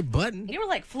hit the right button. You were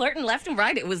like flirting left and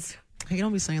right. It was. Hey, you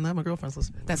don't be saying that. My girlfriend's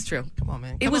listening. That's true. Come on,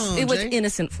 man. It Come was on, was Jay.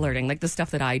 innocent flirting, like the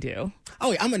stuff that I do.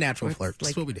 Oh, yeah, I'm a natural flirt. Like,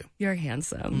 That's what we do. You're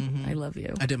handsome. I love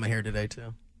you. I did my hair today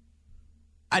too.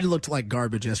 I looked like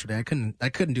garbage yesterday. I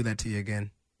couldn't do that to you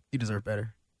again. You deserve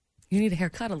better. You need a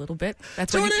haircut a little bit.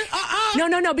 That's what Jordan,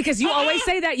 you. No, because you always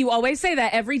say that. You always say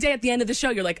that every day at the end of the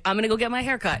show. You're like, I'm gonna go get my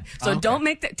haircut. So Okay. don't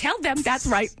make that. Tell them that's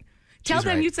right. Tell She's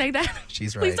them right. you say that.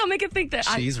 She's Please right. don't make it think that.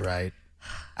 She's right.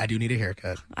 I do need a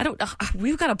haircut. I don't.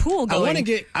 We've got a pool going. wanna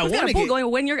get- I We've got a wanna pool get-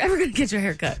 going. When you're ever gonna get your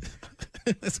haircut?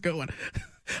 That's a good one.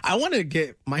 I want to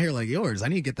get my hair like yours. I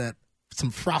need to get that some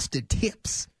frosted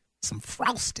tips. Some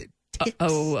frosted tips. I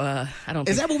don't.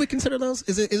 Is think- that what we consider those?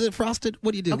 Is it frosted?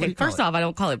 What do you do? What do Okay, you call first it? off, I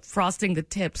don't call it frosting the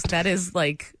tips. That is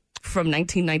like from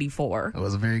 1994. It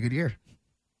was a very good year.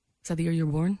 Is that the year you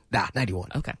were born? Nah, 91.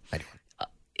 Okay. 91.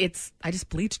 I just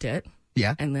bleached it.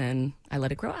 Yeah. And then I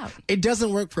let it grow out. It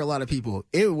doesn't work for a lot of people.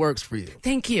 It works for you.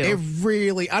 Thank you. It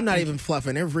really, I'm not even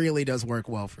fluffing. It really does work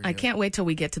well for you. I can't wait till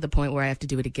we get to the point where I have to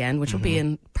do it again, which will be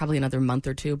in probably another month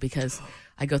or two because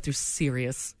I go through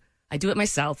I do it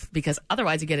myself because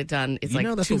otherwise you get it done. It's like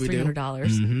that's what we do.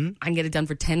 $200-$300. I can get it done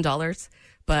for $10,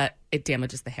 but it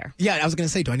damages the hair. Yeah, I was going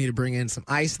to say, do I need to bring in some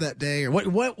ice that day? Or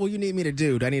what will you need me to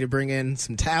do? Do I need to bring in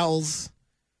some towels?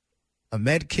 A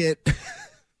med kit?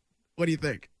 What do you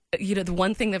think? You know, the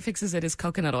one thing that fixes it is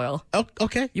coconut oil. Oh,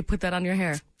 okay. You put that on your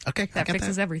hair. Okay. That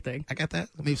fixes everything. I got that.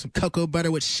 Maybe some cocoa butter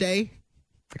with shea.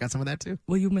 I got some of that too.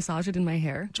 Will you massage it in my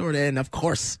hair? Jordan, of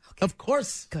course. Okay. Of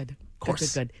course. Good. Of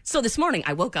course. Good. So this morning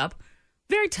I woke up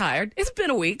very tired. It's been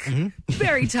a week.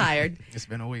 Very tired. It's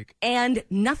been a week. And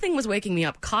nothing was waking me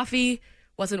up. Coffee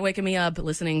wasn't waking me up,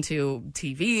 listening to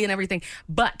TV and everything.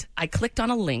 But I clicked on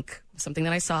a link, something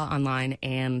that I saw online,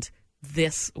 and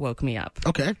this woke me up.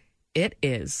 Okay. It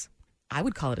is, I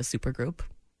would call it a supergroup.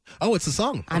 Oh, it's a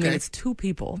song. Okay. I mean, it's two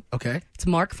people. Okay. It's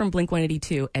Mark from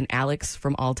Blink-182 and Alex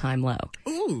from All Time Low.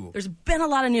 Ooh. There's been a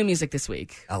lot of new music this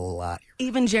week. A lot.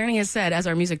 Even Jeremy has said, as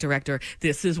our music director,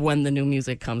 this is when the new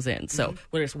music comes in. So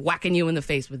we're just whacking you in the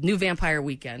face with new Vampire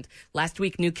Weekend. Last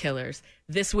week, new Killers.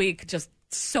 This week, just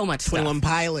so much stuff. 21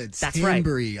 Pilots. That's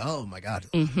Timbury. right. Oh, my God.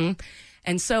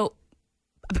 And so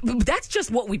that's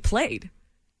just what we played.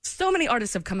 So many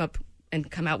artists have come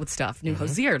out with stuff. New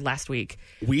Hozier last week.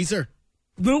 Weezer.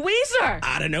 Weezer!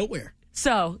 Out of nowhere.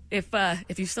 So if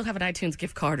you still have an iTunes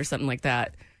gift card or something like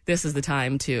that, this is the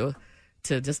time to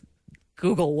just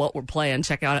Google what we're playing.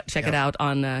 Check it out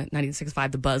on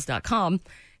 965thebuzz.com.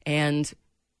 And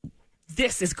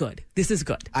this is good. This is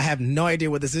good. I have no idea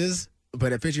what this is,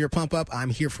 but if it's your pump up, I'm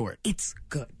here for it. It's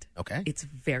good. Okay. It's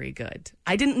very good.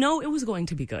 I didn't know it was going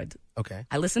to be good. Okay.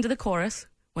 I listened to the chorus.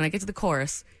 When I get to the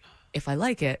chorus, if I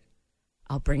like it,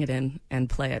 I'll bring it in and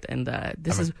play it. And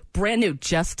this is brand new,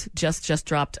 just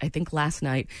dropped, I think, last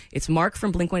night. It's Mark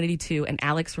from Blink-182 and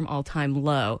Alex from All Time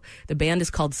Low. The band is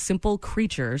called Simple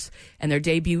Creatures, and their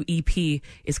debut EP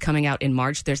is coming out in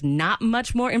March. There's not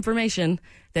much more information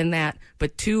than that,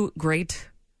 but two great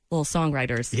little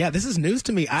songwriters. Yeah, this is news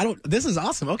to me. This is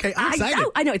awesome. Okay, I'm excited.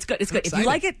 I know, it's good. It's good. If excited. you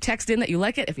like it, text in that you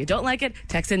like it. If you don't like it,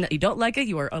 text in that you don't like it.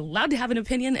 You are allowed to have an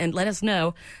opinion and let us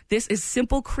know. This is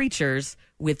Simple Creatures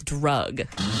with Drug.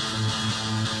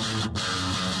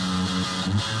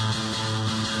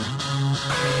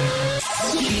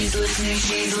 She's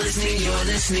listening, you're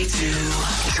listening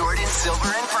to Jordan Silver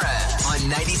and Friends on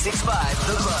 96.5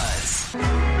 The Buzz.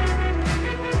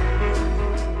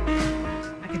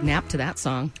 I could nap to that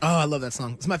song. Oh, I love that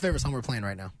song. It's my favorite song we're playing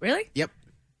right now. Really? Yep.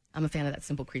 I'm a fan of that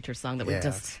Simple Creatures song that we Yeah.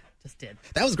 just did.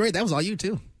 That was great. That was all you,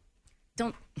 too.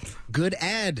 Don't. Good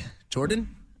ad,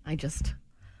 Jordan.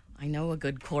 I know a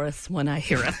good chorus when I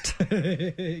hear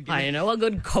it. I know a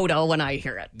good coda when I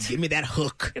hear it. Give me that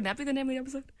hook. Can that be the name of the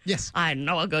episode? Yes. I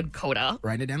know a good coda.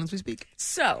 Write it down as we speak.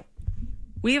 So,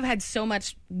 we have had so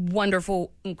much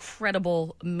wonderful,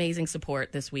 incredible, amazing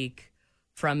support this week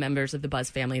from members of the Buzz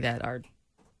family that are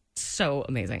so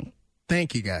amazing.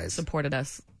 Thank you, guys. Supported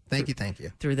us. Thank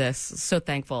you. Through this. So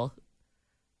thankful.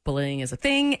 Bullying is a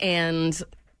thing, and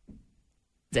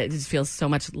it just feels so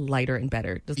much lighter and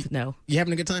better just to know. You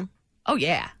having a good time? Oh,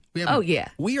 yeah.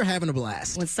 We are having a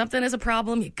blast. When something is a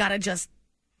problem, you got to just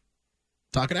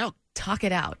Talk it out. talk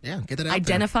it out. Yeah, get that out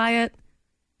Identify it,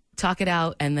 talk it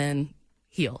out, and then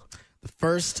heal. The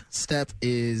first step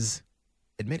is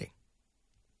admitting.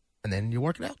 And then you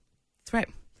work it out. That's right.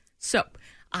 So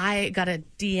I got a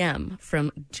DM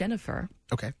from Jennifer.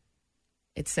 Okay.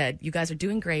 It said, "You guys are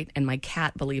doing great, and my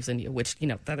cat believes in you," which,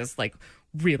 that is like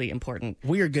really important.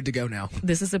 We are good to go now.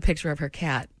 This is a picture of her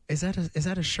cat. Is that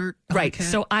a shirt? of Right. a cat?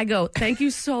 So I go, "Thank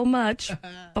you so much." Blah,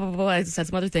 blah, blah. I said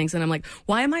some other things, and I'm like,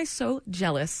 "Why am I so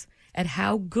jealous at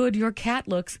how good your cat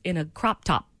looks in a crop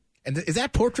top?" And is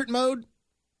that portrait mode?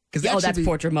 Because That's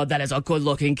portrait mode. That is a good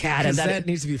looking cat. And that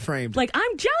needs to be framed. like,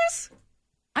 I'm jealous.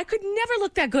 I could never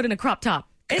look that good in a crop top.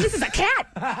 And this is a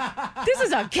cat. This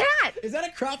is a cat. Is that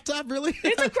a crop top, really?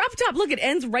 It's a crop top. Look, it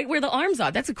ends right where the arms are.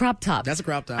 That's a crop top. That's a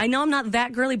crop top. I know I'm not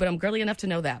that girly, but I'm girly enough to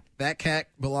know that. That cat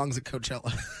belongs at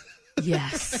Coachella.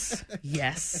 Yes.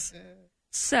 Yes.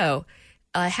 So,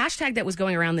 a hashtag that was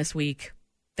going around this week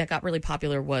that got really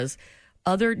popular was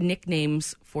other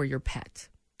nicknames for your pet.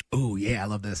 Oh, yeah, I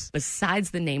love this. Besides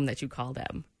the name that you call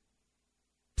them.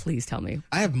 Please tell me.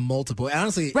 I have multiple.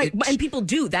 Honestly. Right. And people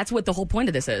do. That's what the whole point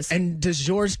of this is. And does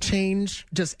yours change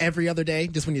just every other day,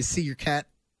 just when you see your cat?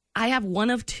 I have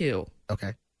one of two.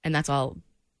 Okay. And that's all.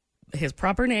 His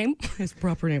proper name. His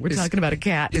proper name. We're talking about a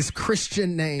cat. His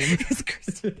Christian name. His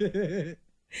Christian.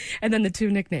 And then the two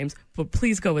nicknames. But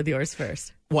please go with yours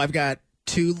first. Well, I've got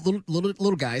two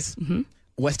little guys,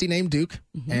 Westy named Duke,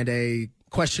 and a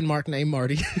question mark named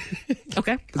Marty.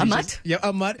 Okay. A mutt?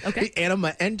 A mutt. Okay. And a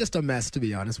mutt, and just a mess, to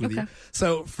be honest with Okay. you.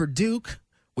 So for Duke,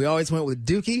 we always went with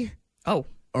Dookie, Oh.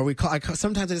 or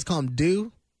sometimes I just call him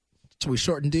Do, so we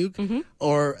shorten Duke,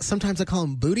 or sometimes I call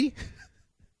him Booty.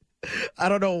 I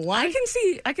don't know why.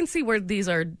 I can see where these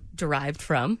are derived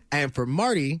from. And for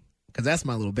Marty, because that's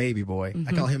my little baby boy,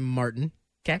 I call him Martin.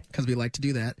 Okay. Because we like to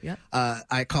do that. Yeah.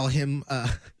 I call him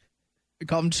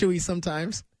Chewy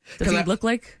sometimes. Does he look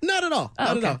like? Not at all. Oh,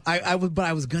 Not okay. at all.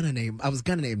 I was gonna name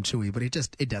Chewy, but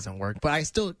it doesn't work.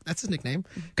 But that's his nickname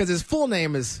because his full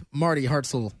name is Marty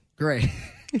Hartzell Gray.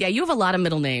 Yeah, you have a lot of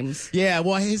middle names. Yeah,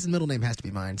 well, his middle name has to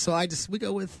be mine. So we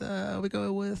go with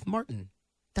Martin.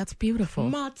 That's beautiful.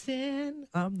 Martin,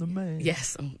 I'm the man.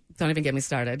 Yes. Don't even get me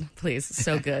started, please.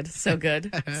 So good. So good.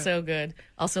 So good.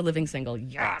 Also living single.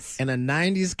 Yes. In a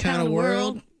 90s kind Kinda of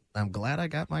world, world. I'm glad I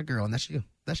got my girl, and that's you.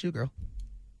 That's you, girl.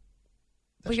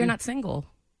 But you're not single.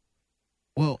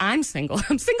 Well, I'm single.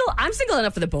 I'm single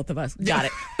enough for the both of us. Got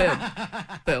it. Boom.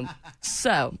 Boom.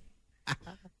 So,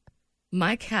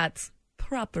 my cat's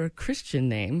proper Christian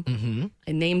name,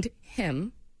 I named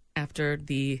him after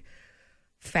the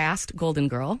fast golden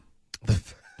girl.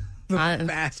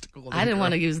 fast golden I didn't girl.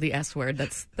 want to use the S word.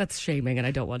 That's shaming, and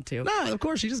I don't want to. No, of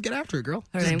course, you just get after it, girl.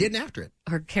 Just name- getting after it.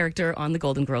 Her character on the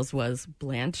Golden Girls was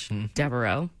Blanche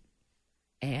Devereaux,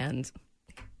 and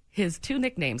his two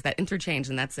nicknames that interchange,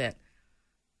 and that's it.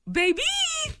 Baby!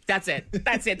 That's it.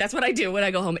 That's it. That's what I do when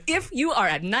I go home. If you are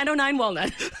at 909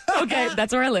 Walnut, okay,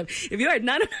 that's where I live. If you're at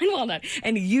 909 Walnut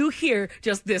and you hear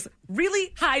just this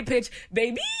really high pitch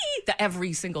baby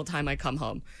every single time I come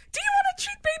home, do you want to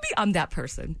treat baby? I'm that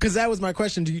person. Because that was my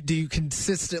question. Do you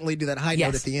consistently do that high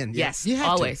note at the end? Yes, You have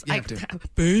always. To. You have to.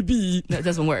 Baby. No, it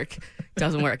doesn't work.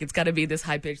 Doesn't work. It's got to be this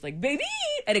high pitch, like baby,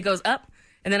 and it goes up.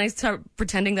 And then I start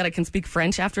pretending that I can speak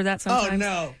French after that sometimes.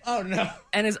 Oh, no.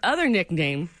 And his other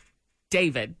nickname,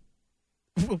 David.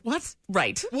 What?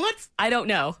 Right. What? I don't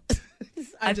know.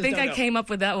 I just think don't I know. came up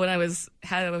with that when I was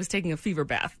taking a fever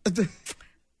bath.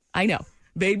 I know.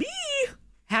 Baby.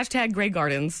 Hashtag Grey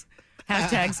Gardens.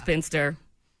 Hashtag Spinster.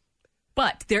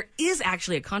 But there is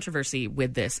actually a controversy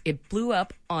with this. It blew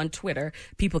up on Twitter.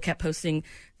 People kept posting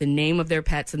the name of their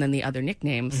pets and then the other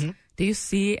nicknames. Do you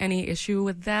see any issue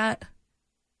with that?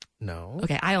 No.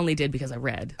 Okay, I only did because I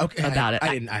read about it.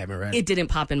 I haven't read. It didn't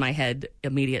pop in my head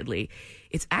immediately.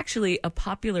 It's actually a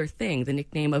popular thing, the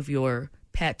nickname of your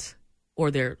pet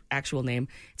or their actual name.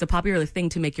 It's a popular thing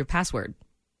to make your password.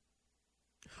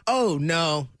 Oh,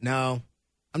 no.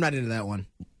 I'm not into that one.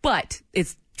 But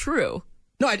it's true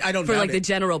No, I don't for doubt like it. the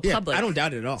general Yeah, public. I don't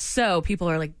doubt it at all. So people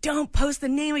are like, don't post the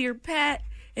name of your pet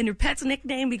and your pet's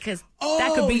nickname because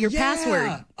that could be your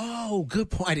password. Oh, good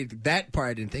point. That part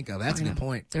I didn't think of. That's a good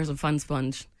point. There's a fun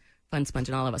sponge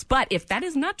in all of us. But if that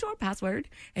is not your password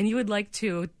and you would like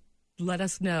to let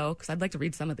us know, because I'd like to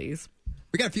read some of these.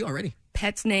 We got a few already.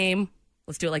 Pet's name.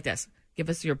 Let's do it like this. Give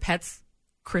us your pet's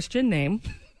Christian name,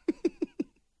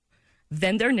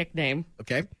 then their nickname,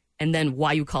 Okay. and then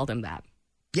why you called him that.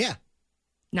 Yeah.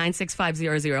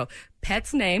 96500.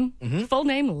 Pet's name, full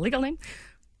name, legal name,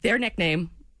 their nickname,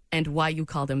 and why you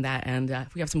called him that. And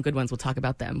if we have some good ones, we'll talk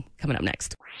about them coming up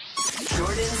next.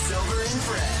 Jordan Silver and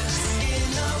Friends.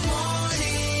 In the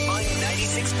morning. On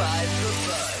 96.5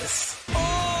 The Buzz.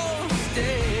 Oh,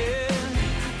 stand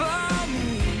by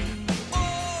me.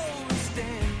 Oh,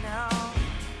 stand now.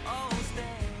 Oh,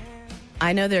 stand.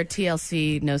 I know their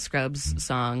TLC No Scrubs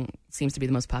song seems to be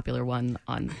the most popular one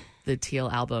on the Teal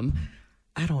album,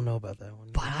 I don't know about that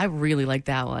one. but I really like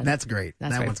that one. That's great.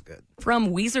 That's that right. one's good. From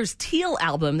Weezer's Teal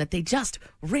album that they just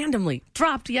randomly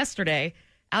dropped yesterday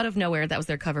out of nowhere. That was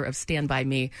their cover of Stand By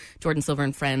Me, Jordan Silver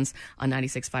and Friends on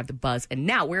 96.5 The Buzz. And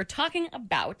now we're talking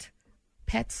about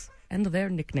pets and their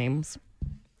nicknames.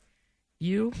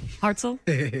 You, Hartzell,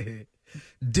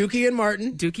 Dookie and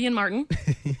Martin. Dookie and Martin.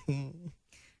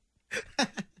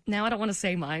 Now I don't want to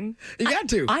say mine. You got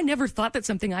to. I never thought that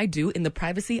something I do in the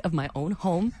privacy of my own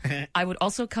home, I would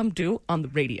also come do on the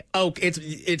radio. Oh,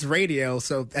 it's radio,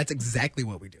 so that's exactly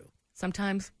what we do.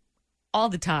 Sometimes, all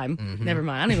the time. Never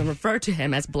mind. I don't even refer to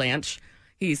him as Blanche.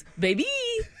 He's baby,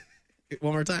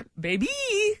 One more time. baby.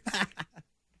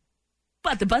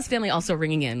 But the Buzz family also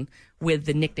ringing in with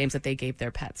the nicknames that they gave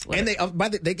their pets. And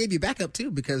they gave you backup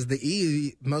too because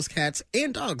most cats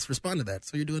and dogs respond to that.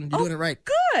 So you're doing it right.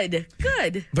 Good.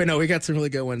 But no, we got some really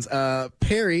good ones.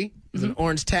 Perry is an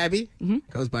orange tabby.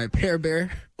 Goes by Pear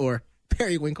Bear or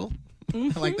Periwinkle. I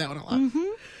like that one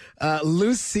a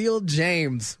Lucille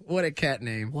James. What a cat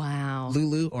name. Wow.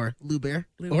 Lulu or Lou Bear?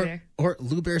 Lou or, Bear. Or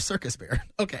Lou Bear Circus Bear.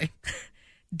 Okay.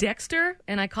 Dexter,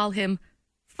 and I call him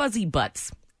Fuzzy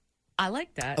Butts. I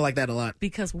like that. I like that a lot.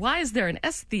 Because why is there an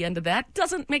S at the end of that?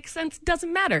 Doesn't make sense.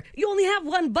 Doesn't matter. You only have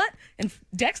one butt, and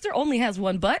Dexter only has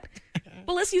one butt.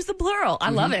 Well, let's use the plural. I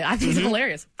love it. I think it's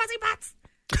hilarious. Fuzzy Butts.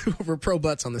 We're pro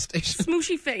butts on the station.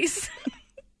 Smooshy face.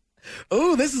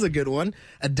 Oh, this is a good one.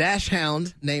 A dash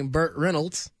hound named Burt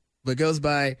Reynolds, but goes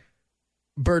by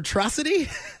Bertrosity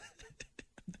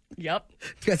Yep.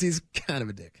 because he's kind of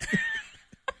a dick.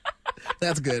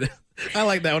 That's good. I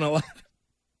like that one a lot.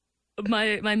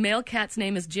 My male cat's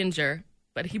name is Ginger,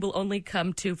 but he will only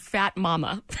come to Fat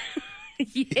Mama. Yeah.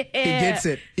 He gets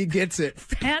it. He gets it.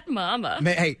 Fat Mama.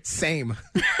 Hey, same.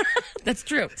 That's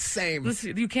true. Same.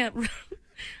 Listen, you can't,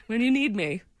 when you need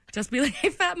me, just be like, hey,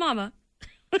 Fat Mama.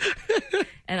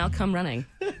 And I'll come running.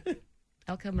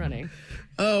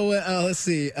 Oh, let's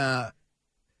see.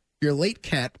 Your late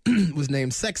cat was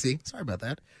named Sexy. Sorry about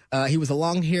that. He was a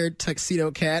long-haired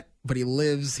tuxedo cat, but he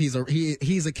lives. He's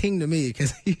a king to me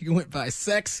because he went by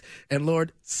Sex and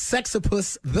Lord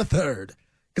Sexapus the Third.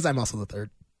 Because I'm also the third,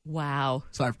 Wow.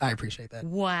 so I appreciate that.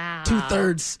 Wow.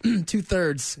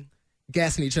 2/3,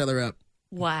 gassing each other up.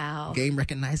 Wow. Game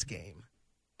recognized game.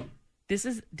 This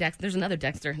is Dex. There's another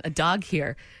Dexter, a dog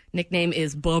here. Nickname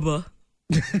is Bubba.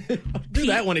 Do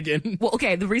that one again. Well,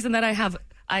 okay. The reason that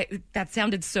that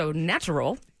sounded so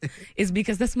natural is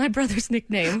because that's my brother's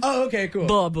nickname. Oh, okay, cool.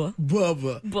 Bubba.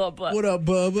 Bubba. What up,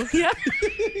 Bubba? Yeah.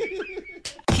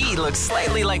 He looks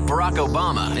slightly like Barack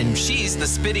Obama, and she's the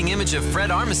spitting image of Fred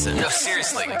Armisen. No,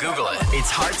 seriously, Google it.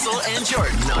 It's Hartzell and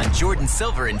Jordan on Jordan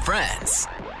Silver and Friends.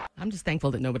 I'm just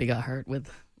thankful that nobody got hurt with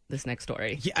this next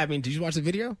story. Yeah, I mean, did you watch the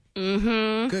video?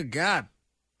 Mm-hmm. Good God.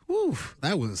 Whew,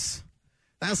 that was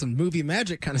some movie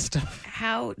magic kind of stuff.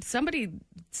 How somebody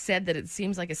said that it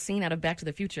seems like a scene out of Back to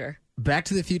the Future. Back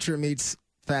to the Future meets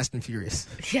Fast and Furious.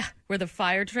 Yeah, where the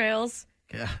fire trails.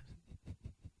 Yeah.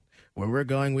 Where we're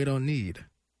going, we don't need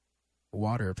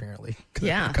water, apparently.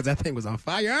 Yeah. Because that thing was on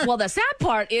fire. Well, the sad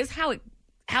part is how it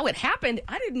happened.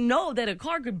 I didn't know that a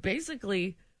car could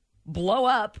basically blow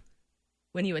up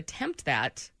when you attempt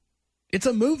that. It's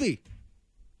a movie.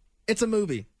 It's a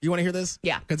movie. You want to hear this?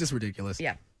 Yeah. Because it's ridiculous.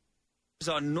 Yeah.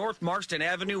 On North Marston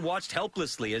Avenue watched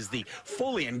helplessly as the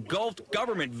fully engulfed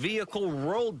government vehicle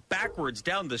rolled backwards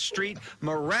down the street.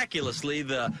 Miraculously,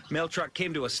 the mail truck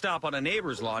came to a stop on a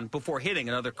neighbor's lawn before hitting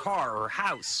another car or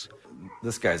house.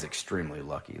 This guy's extremely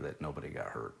lucky that nobody got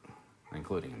hurt,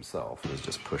 including himself. He was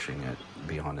just pushing it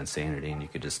beyond insanity, and you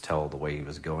could just tell the way he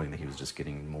was going that he was just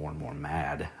getting more and more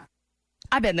mad.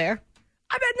 I've been there.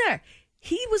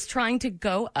 He was trying to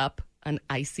go up an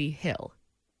icy hill.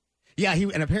 Yeah,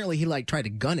 and apparently he tried to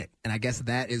gun it, and I guess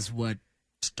that is what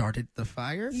started the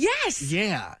fire? Yes.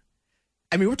 Yeah.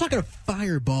 I mean, we're talking a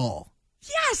fireball.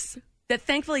 Yes. That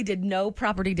thankfully did no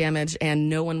property damage and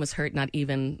no one was hurt, not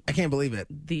even I can't believe it.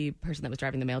 the person that was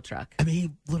driving the mail truck. I mean, he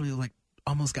literally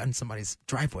almost got in somebody's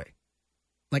driveway.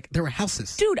 There were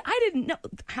houses. Dude, I didn't know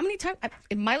how many times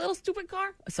in my little stupid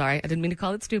car. Sorry, I didn't mean to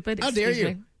call it stupid. How dare Excuse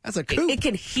you? me. That's a coupe. It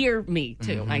can hear me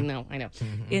too. Mm-hmm. I know.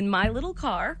 In my little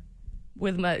car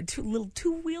with my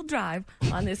two-wheel drive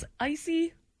on this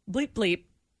icy bleep bleep,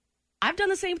 I've done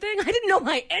the same thing. I didn't know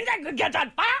my engine could get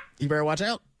on fire. You better watch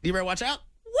out.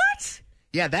 What?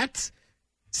 Yeah, that's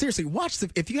seriously.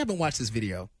 If you haven't watched this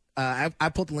video, I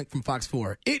pulled the link from Fox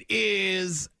 4. It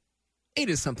is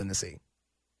something to see.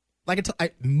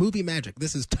 Movie magic.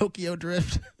 This is Tokyo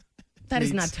Drift. That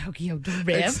is not Tokyo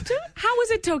Drift. How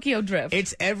is it Tokyo Drift?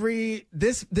 It's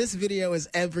this video is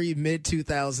every mid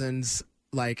 2000s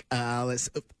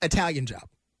Italian job.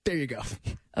 There you go.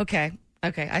 Okay.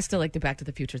 I still like the Back to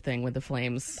the Future thing with the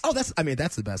flames. Oh, that's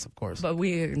the best, of course. But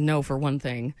we know for one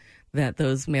thing that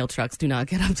those mail trucks do not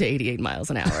get up to 88 miles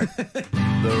an hour.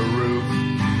 The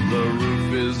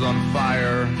roof is on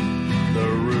fire. The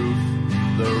roof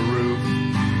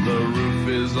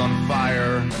is on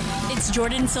fire. It's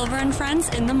Jordan Silver and Friends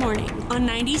in the morning on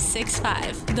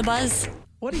 96.5. The Buzz.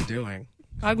 What are you doing?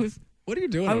 What are you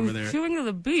doing over there? chewing to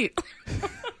the beat.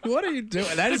 What are you doing?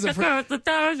 That is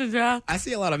I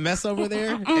see a lot of mess over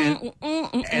there,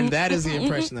 and that is the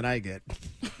impression that I get.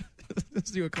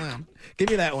 Let's do a clown. Give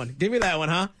me that one,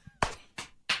 huh?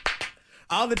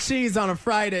 All the cheese on a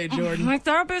Friday, Jordan. My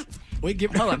therapist.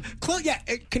 Hold on. Yeah,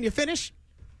 can you finish?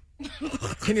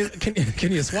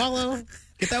 Can you swallow?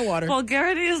 Get that water.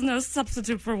 Vulgarity is no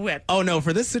substitute for wit. Oh no,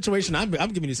 for this situation, I'm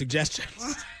giving you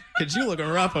suggestions. Cause you looking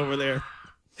rough over there.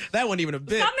 That wasn't even a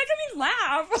bit. Stop making me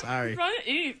laugh. Sorry. I'm trying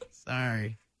to eat.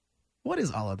 Sorry. What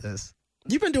is all of this?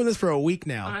 You've been doing this for a week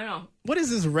now. I know. What is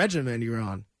this regimen you're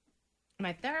on?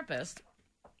 My therapist.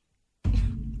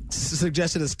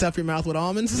 Suggested to stuff your mouth with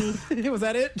almonds. Was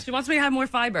that it? She wants me to have more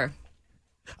fiber.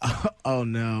 Oh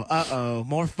no. Uh-oh.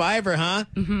 More fiber, huh?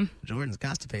 Mm-hmm. Jordan's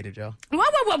constipated, Joe. Whoa.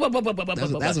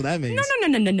 That's what that means.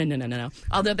 No.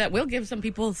 Although that will give some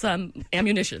people some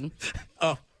ammunition.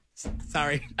 Oh,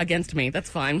 sorry. Against me. That's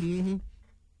fine. Mm-hmm.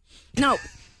 No.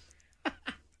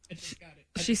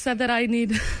 She said that I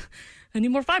need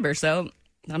more fiber, so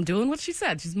I'm doing what she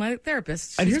said. She's my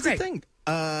therapist. And here's great. the thing.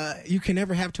 You can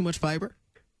never have too much fiber.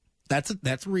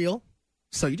 That's real.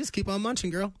 So you just keep on munching,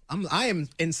 girl. I am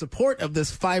in support of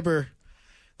this fiber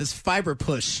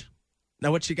push.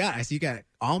 Now what you got? I see you got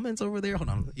almonds over there. Hold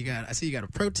on. I see you got a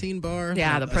protein bar.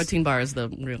 Yeah, the protein bar is the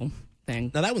real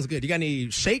thing. Now that one's good. You got any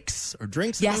shakes or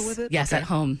drinks to go with it? Yes, okay. At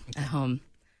home.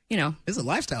 You know. It's a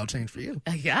lifestyle change for you.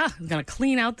 Yeah, I'm going to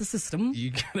clean out the system.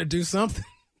 You got to do something.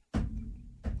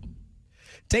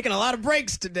 Taking a lot of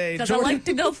breaks today, Jordan. I like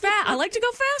to go fast. I like to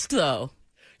go fast, though.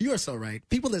 You are so right.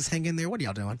 People that's hang in there, what are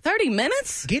y'all doing? 30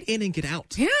 minutes? Get in and get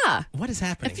out. Yeah. What is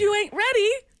happening? If you ain't ready.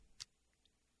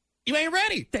 You ain't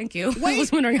ready. Thank you. Wait. I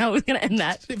was wondering how I was going to end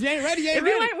that. If you ain't ready, you ain't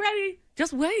ready. If you ain't ready,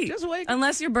 just wait. Just wait.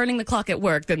 Unless you're burning the clock at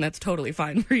work, then that's totally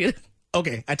fine for you.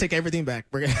 Okay, I take everything back.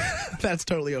 That's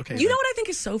totally okay. You know what I think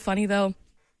is so funny, though?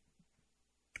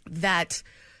 That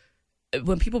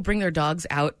when people bring their dogs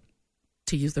out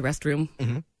to use the restroom,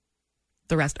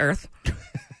 the rest earth,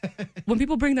 when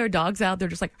people bring their dogs out, they're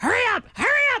just like, hurry up, come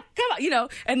on,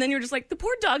 and then you're just like, the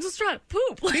poor dog's just trying to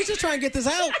poop. He's just trying to get this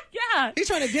out. Yeah. He's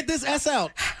trying to get this S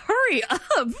out. Hurry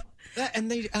up.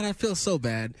 And I feel so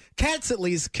bad. Cats at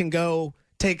least can go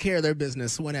take care of their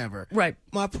business whenever. Right.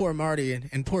 My poor Marty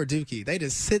and poor Dookie, they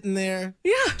just sitting there.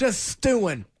 Yeah. Just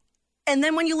stewing. And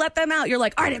then when you let them out, you're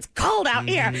like, all right, it's cold out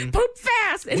here. Poop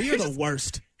fast. And we are the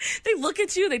worst. They look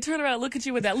at you, they turn around and look at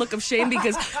you with that look of shame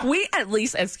because we, at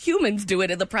least as humans, do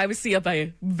it in the privacy of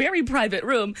a very private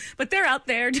room. But they're out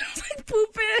there just like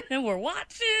pooping and we're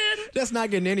watching. Just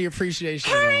not getting any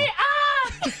appreciation. Hurry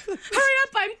up! Hurry up,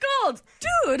 I'm cold.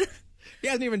 Dude. He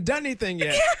hasn't even done anything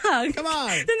yet. Yeah. Come on.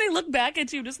 Then they look back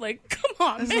at you just like, come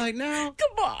on, It's man. like, no.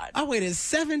 Come on. I waited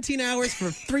 17 hours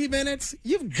for 3 minutes.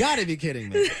 You've got to be kidding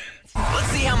me. Let's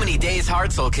see how many days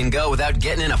Hartzell can go without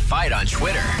getting in a fight on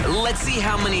Twitter. Let's see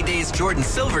how many days Jordan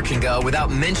Silver can go without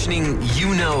mentioning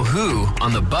you-know-who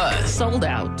on the buzz. Sold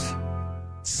out.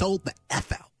 Sold the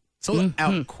F out. Sold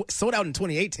out in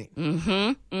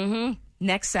 2018.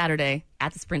 Next Saturday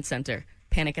at the Sprint Center,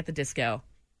 Panic at the Disco.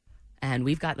 And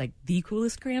we've got like the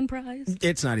coolest grand prize.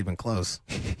 It's not even close.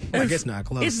 It's not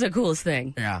close. It's the coolest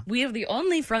thing. Yeah. We have the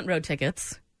only front row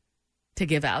tickets to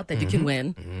give out that you can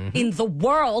win in the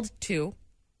world to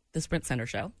the Sprint Center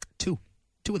show. Two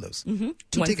of those. One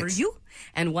tickets. for you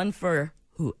and one for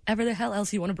whoever the hell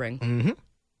else you want to bring.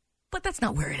 But that's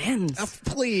not where it ends. Oh,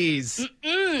 please.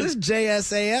 This is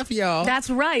JSAF, y'all. That's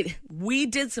right. We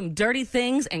did some dirty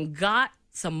things and got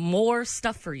some more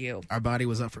stuff for you. Our body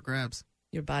was up for grabs.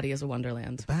 Your body is a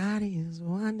wonderland. Body is a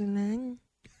wonderland.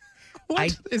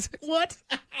 What? What?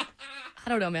 I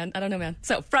don't know, man.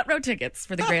 So, front row tickets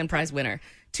for the grand prize winner.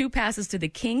 2 passes to the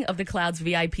King of the Clouds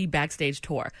VIP backstage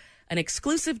tour. An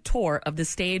exclusive tour of the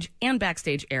stage and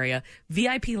backstage area,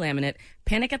 VIP laminate,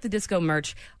 Panic at the Disco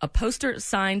merch, a poster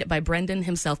signed by Brendan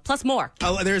himself, plus more.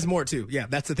 Oh, there's more, too. Yeah,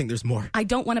 that's the thing. There's more. I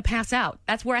don't want to pass out.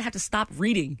 That's where I have to stop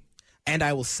reading. And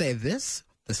I will say this,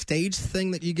 the stage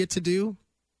thing that you get to do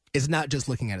is not just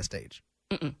looking at a stage.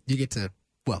 You get to,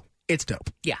 well, it's dope.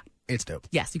 Yeah. It's dope.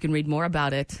 Yes, you can read more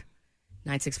about it,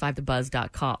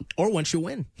 965thebuzz.com. Or once you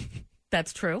win.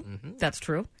 That's true. That's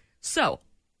true. So,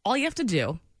 all you have to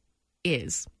do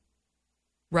is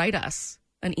write us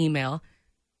an email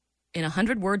in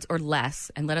 100 words or less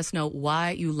and let us know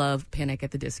why you love Panic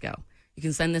at the Disco. You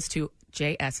can send this to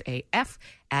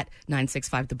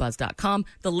jsaf@965thebuzz.com.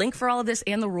 The link for all of this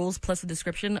and the rules plus the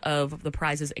description of the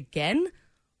prizes again,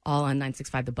 all on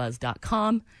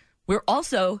 965thebuzz.com. We're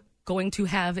also going to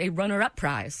have a runner-up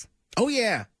prize. Oh,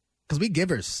 yeah. Because we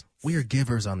givers. We are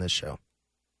givers on this show.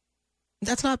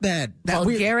 That's not bad.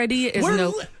 Vulgarity is we're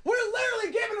no... We're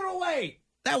literally giving it away.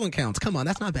 That one counts. Come on.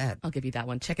 That's not bad. I'll give you that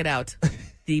one. Check it out.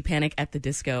 The Panic at the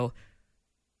Disco.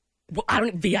 Well,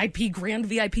 VIP, grand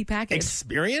VIP package.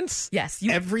 Experience? Yes.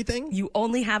 Everything? You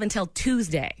only have until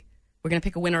Tuesday. We're going to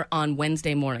pick a winner on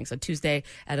Wednesday morning. So Tuesday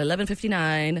at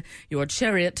 11:59, your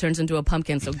chariot turns into a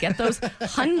pumpkin. So get those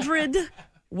 100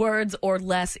 words or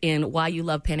less in why you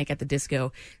love Panic at the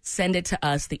Disco. Send it to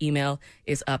us. The email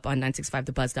is up on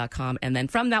 965thebuzz.com. And then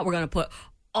from that, we're going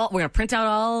to print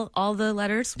out all the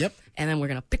letters. Yep. And then we're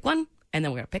going to pick one. And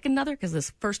then we're going to pick another because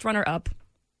this first runner up,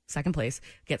 second place,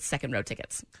 gets second row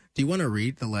tickets. Do you want to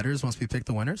read the letters once we pick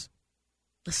the winners?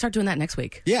 Let's start doing that next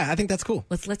week. Yeah, I think that's cool.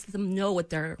 Let's let them know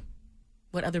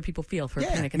what other people feel for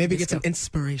Panic at the maybe Disco. get some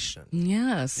inspiration.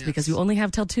 Yes, because you only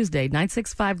have till Tuesday,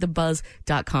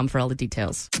 965thebuzz.com for all the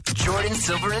details. Jordan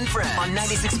Silver and Friends on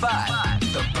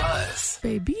 96.5 The Buzz.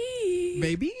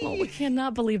 Baby. Oh, I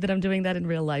cannot believe that I'm doing that in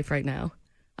real life right now.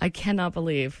 I cannot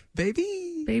believe. Baby.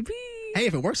 Hey,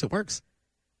 if it works, it works.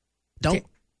 Don't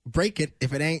break it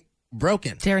if it ain't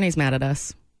broken. Jeremy's mad at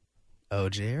us. Oh,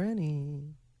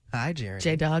 Jeremy. Hi, Jeremy.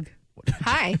 J-Dog.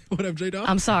 Hi. What up, J-Dog?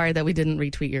 I'm sorry that we didn't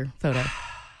retweet your photo.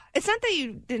 It's not that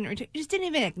you didn't you just didn't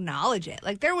even acknowledge it.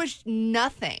 Like, there was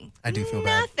nothing. I do feel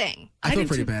bad. Nothing. I feel do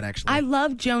pretty too. bad, actually. I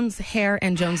love Joan's hair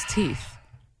and Joan's teeth.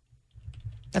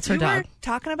 That's her We dog. were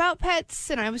talking about pets,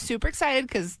 and I was super excited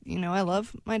because, I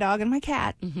love my dog and my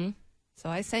cat. Mm-hmm. So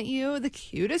I sent you the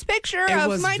cutest picture It of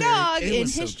was my very- dog it in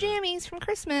was so his good. jammies from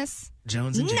Christmas.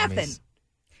 Jones and Nothing.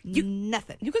 Jammies.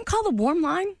 Nothing. You can call the warm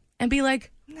line and be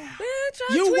like, bitch,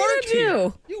 I You work tweeted here.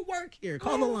 you. You work here.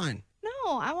 Call the line.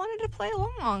 No, I wanted to play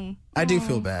along. I do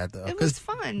feel bad, though. It 'cause was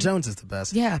fun. Jones is the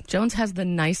best. Yeah, Jones has the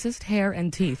nicest hair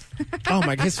and teeth. Oh,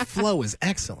 my. His flow is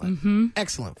excellent. Mm-hmm.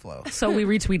 Excellent flow. So we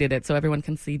retweeted it so everyone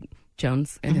can see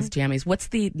Jones and his jammies. What's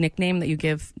the nickname that you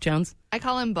give Jones? I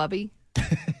call him Bubby.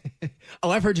 Oh,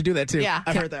 I've heard you do that, too. Yeah.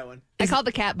 I've heard that one. I call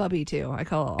the cat Bubby, too. I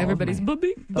call all of Everybody's my-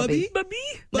 Bubby. Bubby. Bubby.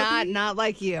 Not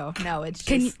like you. No, it's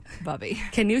Can just Bubby.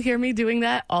 Can you hear me doing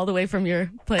that all the way from your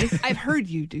place? I've heard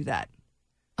you do that.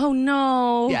 Oh,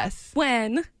 no. Yes.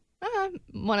 When?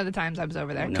 One of the times I was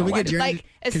over there. Can we get Jeremy- Like,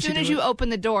 as can she soon do as you it? open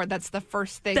the door, that's the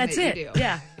first thing That's that it. you do.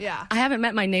 Yeah. Yeah. I haven't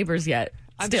met my neighbors yet.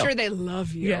 I'm Still. sure they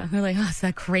love you. Yeah, they're like, oh, it's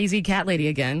that crazy cat lady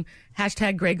again.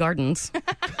 Hashtag Grey Gardens.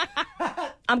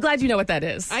 I'm glad you know what that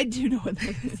is. I do know what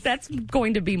that is. That's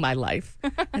going to be my life.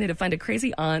 I need to find a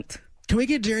crazy aunt. Can we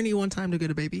get Jeremy one time to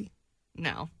get a baby?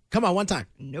 No. Come on, one time.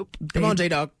 Nope. Come on,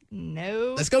 J-Dog.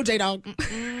 No. Let's go, J-Dog.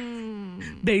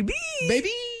 Baby.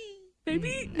 Baby.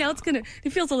 Baby. Now it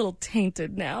feels a little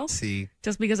tainted now. See.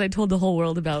 Just because I told the whole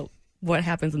world about what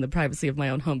happens in the privacy of my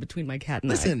own home between my cat and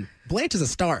Listen, Blanche is a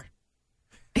star.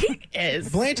 I. He is.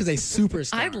 Blanche is a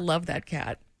superstar. I love that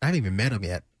cat. I haven't even met him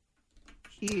yet.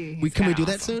 He's Can we kinda do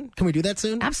that awesome. soon? Can we do that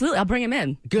soon? Absolutely. I'll bring him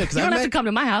in. Good, 'cause you I don't have met- to come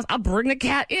to my house. I'll bring the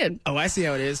cat in. Oh, I see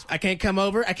how it is. I can't come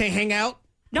over. I can't hang out.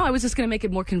 No, I was just going to make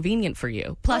it more convenient for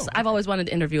you. Plus, I've always wanted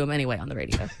to interview him anyway on the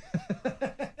radio.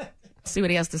 See what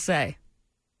he has to say.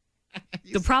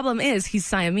 The problem is he's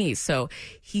Siamese, so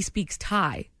he speaks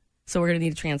Thai. So we're going to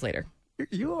need a translator.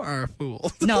 You are a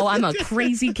fool. No, I'm a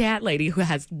crazy cat lady who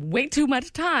has way too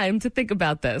much time to think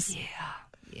about this.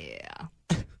 Yeah.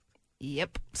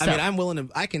 Yep. I mean, I'm willing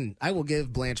to. I will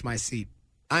give Blanche my seat.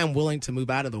 I am willing to move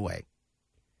out of the way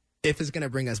if it's going to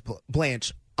bring us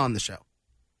Blanche on the show.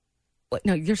 What?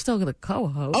 No, you're still the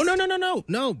co-host. Oh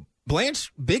no!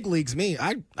 Blanche big leagues me.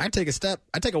 I take a step.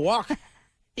 I take a walk.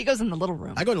 He goes in the little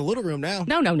room. I go in the little room now.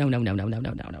 No.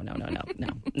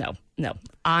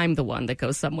 I'm the one that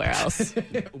goes somewhere else.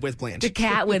 With Blanche. The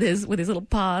cat with his little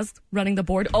paws running the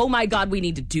board. Oh my God, we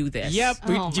need to do this. Yep.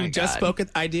 Oh my you just God. spoke an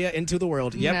idea into the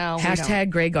world. Yep. No, we Hashtag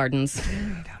Grey Gardens. don't.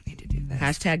 We don't need to do this.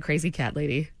 Hashtag Crazy Cat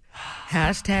Lady.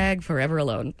 Hashtag Forever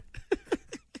Alone.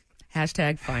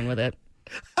 Hashtag Fine with it.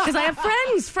 Because I have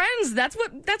friends. That's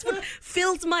what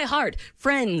fills my heart.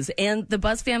 Friends, and the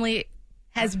Buzz family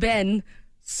has been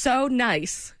so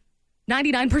nice.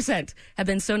 99% have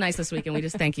been so nice this week, and we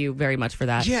just thank you very much for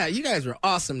that. Yeah, you guys were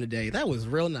awesome today. That was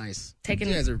real nice. You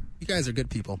guys are good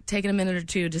people. Taking a minute or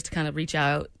two just to kind of reach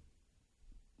out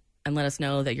and let us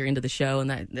know that you're into the show, and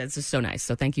that's just so nice.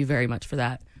 So thank you very much for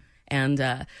that. And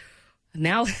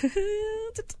now,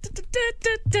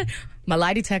 my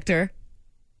lie detector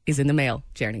is in the mail,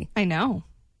 Jeremy. I know.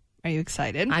 Are you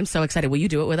excited? I'm so excited. Will you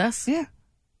do it with us? Yeah.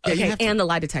 Yeah, you Okay, have to. and the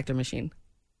lie detector machine.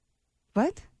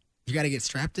 What? You got to get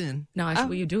strapped in, No,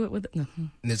 will you do it with? No. and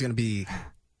there's going to be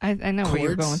I know where you're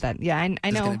Cords? going with that. Yeah, I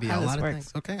there's know going to be how a this lot of works.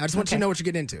 things. Okay, I just want you to know what you're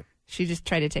getting into. She just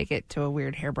tried to take it to a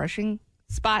weird hairbrushing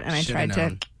spot, and I Shoulda tried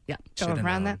known. to Yeah. go Shoulda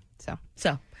around known. that.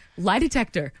 So, lie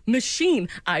detector machine.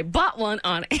 I bought one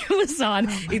on Amazon.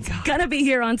 It's gonna be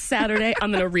here on Saturday.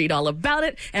 I'm gonna read all about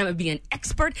it, and I'm gonna be an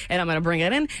expert, and I'm gonna bring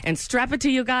it in and strap it to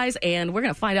you guys, and we're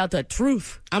gonna find out the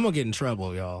truth. I'm going to get in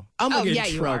trouble, y'all. I'm going to get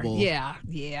in trouble. You are.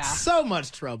 Yeah. So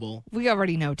much trouble. We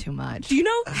already know too much. Do you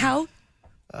know how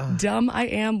dumb I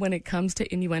am when it comes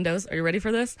to innuendos? Are you ready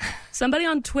for this? Somebody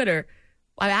on Twitter,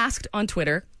 I asked on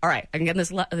Twitter, all right, I can get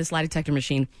this lie detector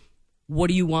machine. What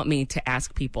do you want me to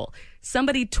ask people?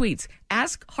 Somebody tweets,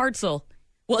 ask Hartzell.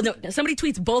 Well, no, somebody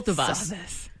tweets both of us. Saw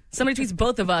this. Somebody tweets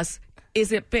both of us.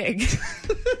 Is it big?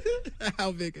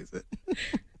 How big is it?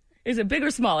 Is it big or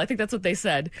small? I think that's what they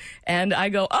said. And I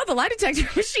go, oh, the lie detector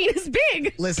machine is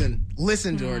big. Listen,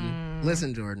 Jordan.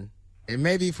 Listen, Jordan. It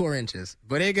may be 4 inches,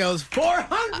 but it goes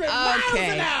 400 miles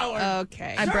an hour.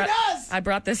 Okay. I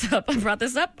brought this up. I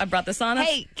brought this on us.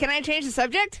 Hey, can I change the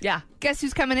subject? Yeah. Guess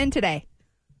who's coming in today?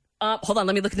 Hold on.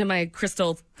 Let me look into my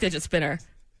crystal fidget spinner.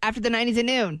 After the 90s at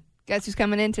noon. Guess who's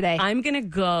coming in today? I'm going to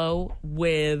go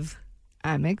with...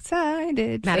 I'm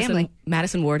excited.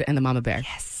 Madison Ward and the Mama Bear.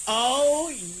 Yes.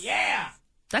 Oh, yeah.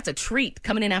 That's a treat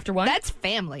coming in after 1. That's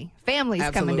family. Family's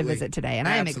coming to visit today, and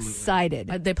I am excited.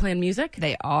 Are they playing music?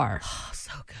 They are. Oh,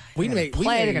 so good.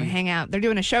 They're going to hang out. They're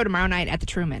doing a show tomorrow night at the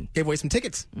Truman. Give away some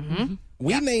tickets. Mm-hmm.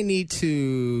 We may need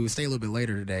to stay a little bit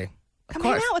later today. Come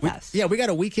hang out with us. Yeah, we got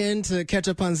a weekend to catch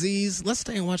up on Z's. Let's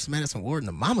stay and watch the Madison Ward and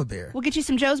the Mama Bear. We'll get you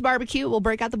some Joe's Barbecue. We'll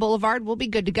break out the Boulevard. We'll be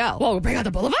good to go. Whoa, we'll break out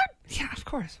the Boulevard? Yeah, of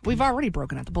course. We've already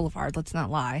broken out the Boulevard. Let's not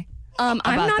lie. I'm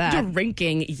not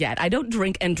drinking yet. I don't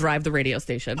drink and drive the radio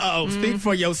station. Oh, speak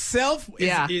for yourself.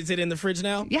 Yeah. Is it in the fridge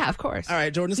now? Yeah, of course. All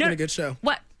right, Jordan, it's been a good show.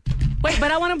 What? Wait,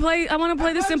 but I want to play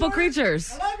the Simple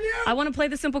Creatures. I love you. I want to play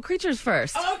the Simple Creatures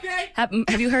first. Okay.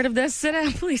 Have you heard of this? Sit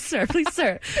down, please, sir. Please,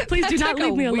 sir. Please do not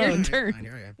leave me alone. Here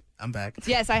I am. I'm back.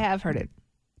 Yes, I have heard it.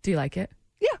 Do you like it?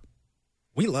 Yeah.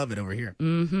 We love it over here.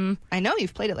 Mm-hmm. I know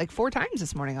you've played it like 4 times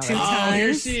this morning already. 2 times.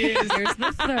 Here she is. Here's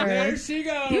the third. There she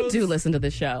goes. You do listen to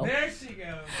the show. There she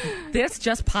goes. This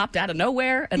just popped out of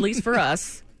nowhere, at least for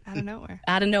us. Out of nowhere.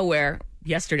 Out of nowhere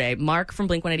yesterday. Mark from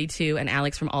Blink-182 and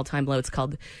Alex from All Time Low. It's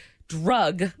called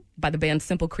Drug by the band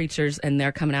Simple Creatures, and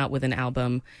they're coming out with an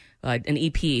album, an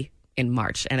EP in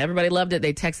March. And everybody loved it.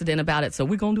 They texted in about it, so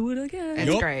we're going to do it again.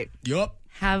 It's great. Yup.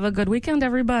 Have a good weekend,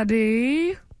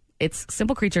 everybody. It's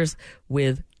Simple Creatures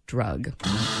with Drug.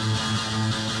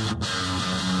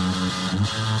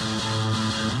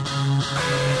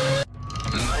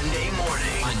 Monday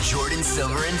morning on Jordan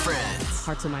Silver and Friends.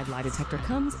 Hearts of My Lie Detector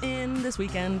comes in this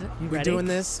weekend. You We ready? doing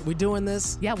this? We doing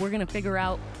this? Yeah, we're going to figure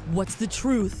out what's the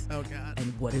truth Oh, God.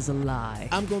 and what is a lie.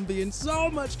 I'm going to be in so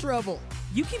much trouble.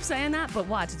 You keep saying that, but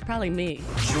watch, it's probably me.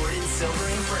 Jordan Silver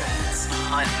and Friends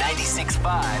on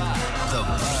 96.5 The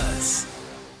Buzz.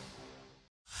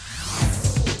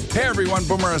 Hey everyone,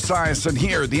 Boomer Esiason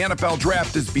here. The NFL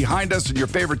draft is behind us and your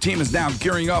favorite team is now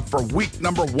gearing up for week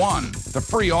number 1. The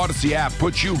free Odyssey app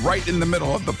puts you right in the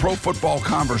middle of the pro football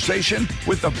conversation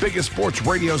with the biggest sports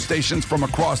radio stations from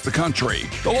across the country.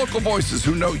 The local voices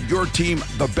who know your team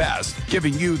the best,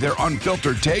 giving you their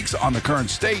unfiltered takes on the current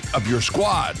state of your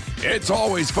squad. It's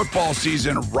always football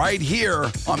season right here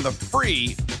on the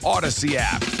free Odyssey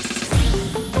app.